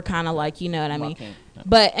 He people died. were kind of like, you know what I mean. Joaquin. No.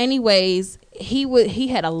 But anyways, he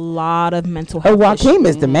had a lot of mental Oh, health Joaquin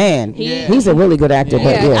issues. is the man. He- He's a really good actor. Yeah.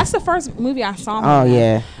 But Yeah, yeah. that's the first movie I saw him Oh in.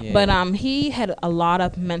 yeah. Yeah. But he had a lot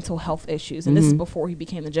of mental health issues, and this is before he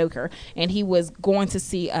became the Joker. And he was going to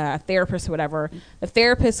see a therapist or whatever. The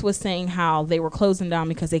therapist was saying how they were closing down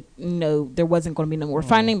because they, there wasn't going to be no more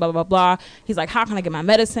funding. Blah blah blah. He's like, how can I get my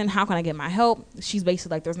medicine? How can I get my help? She's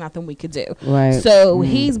basically like, there's nothing we could do. Right. So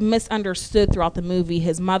he's misunderstood throughout the movie.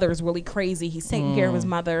 His mother is really crazy. He's taking care of his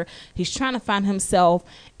mother. He's trying to find himself,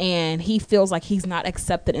 and he feels like he's not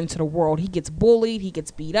accepted into the world. He gets bullied. He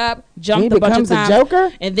gets beat up, jumped He a bunch of becomes a times.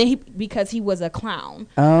 Joker? And then because he was a clown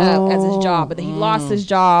as Oh. his job, but then he lost his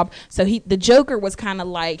job. So the Joker was kind of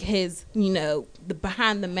like his, the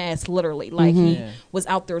behind the mask, literally. Like he Yeah. was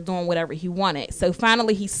out there doing whatever he wanted. So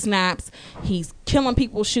finally he snaps. He's killing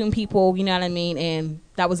people, shooting people, you know what I mean? And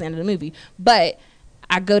that was the end of the movie. But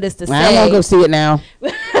I go this to say, I'm gonna go see it now.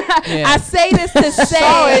 I say this to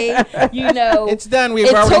say, It's done. We've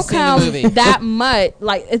it already took seen the him movie. that much.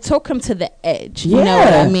 Like it took him to the edge. You know what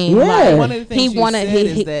Yeah, I mean? yeah. Like, One of the things he you wanted. said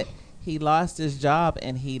He is that he lost his job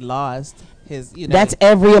and he lost his. That's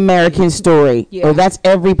every American story. Yeah. Or that's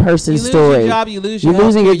every you person's lose story. your job. You lose your. You're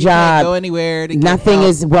losing healthcare, your you can't job. go anywhere. To get Nothing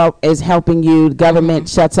help. is helping you. The government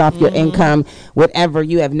shuts off your income. Whatever.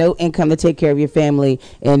 You have no income to take care of your family,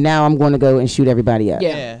 and now I'm going to go and shoot everybody up.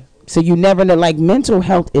 Yeah. Yeah. So you never know. Like mental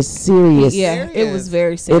health is serious. Yeah, it Serious. was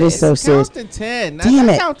very serious. It is so serious. Count to 10. Damn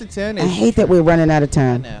I it. Count to 10. I hate that we're running out of I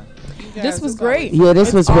time. know. You This guys, was it's great. always- Yeah, this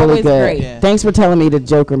It's was really always good. great. Yeah. Thanks for telling me the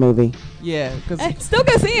Joker movie. Yeah, because Still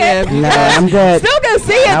gonna see Yeah, it. you No, guys- I'm good. Still gonna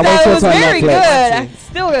see it I'll wait though. till It it's was on very Netflix. good.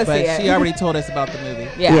 Still gonna see but it. she already told us about the movie.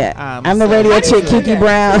 Yeah. I'm the so- radio How do you chick, say Kiki that?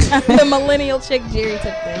 Brown. The millennial chick, Jerry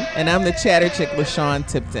Tipton. And I'm the chatter chick, LaShawn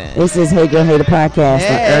Tipton. This is Hey Girl Hey the podcast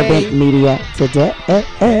Hey. on Urban Media Today.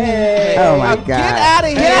 Oh my God. Get out of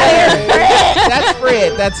here. That's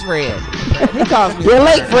Fred. That's Fred. He calls me. You're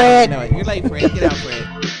late, Fred. No, you're late, Fred. Get out, Fred.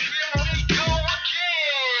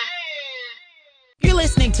 You're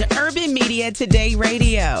listening to Urban Media Today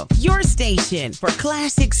Radio, your station for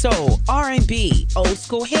classic soul, R&B, old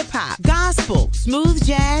school hip hop, gospel, smooth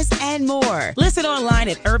jazz, and more. Listen online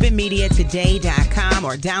at urbanmediatoday.com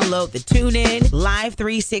or download the TuneIn, Live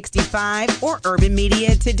 365, or Urban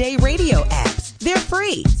Media Today Radio apps. They're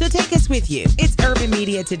free, so take us with you. It's Urban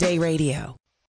Media Today Radio.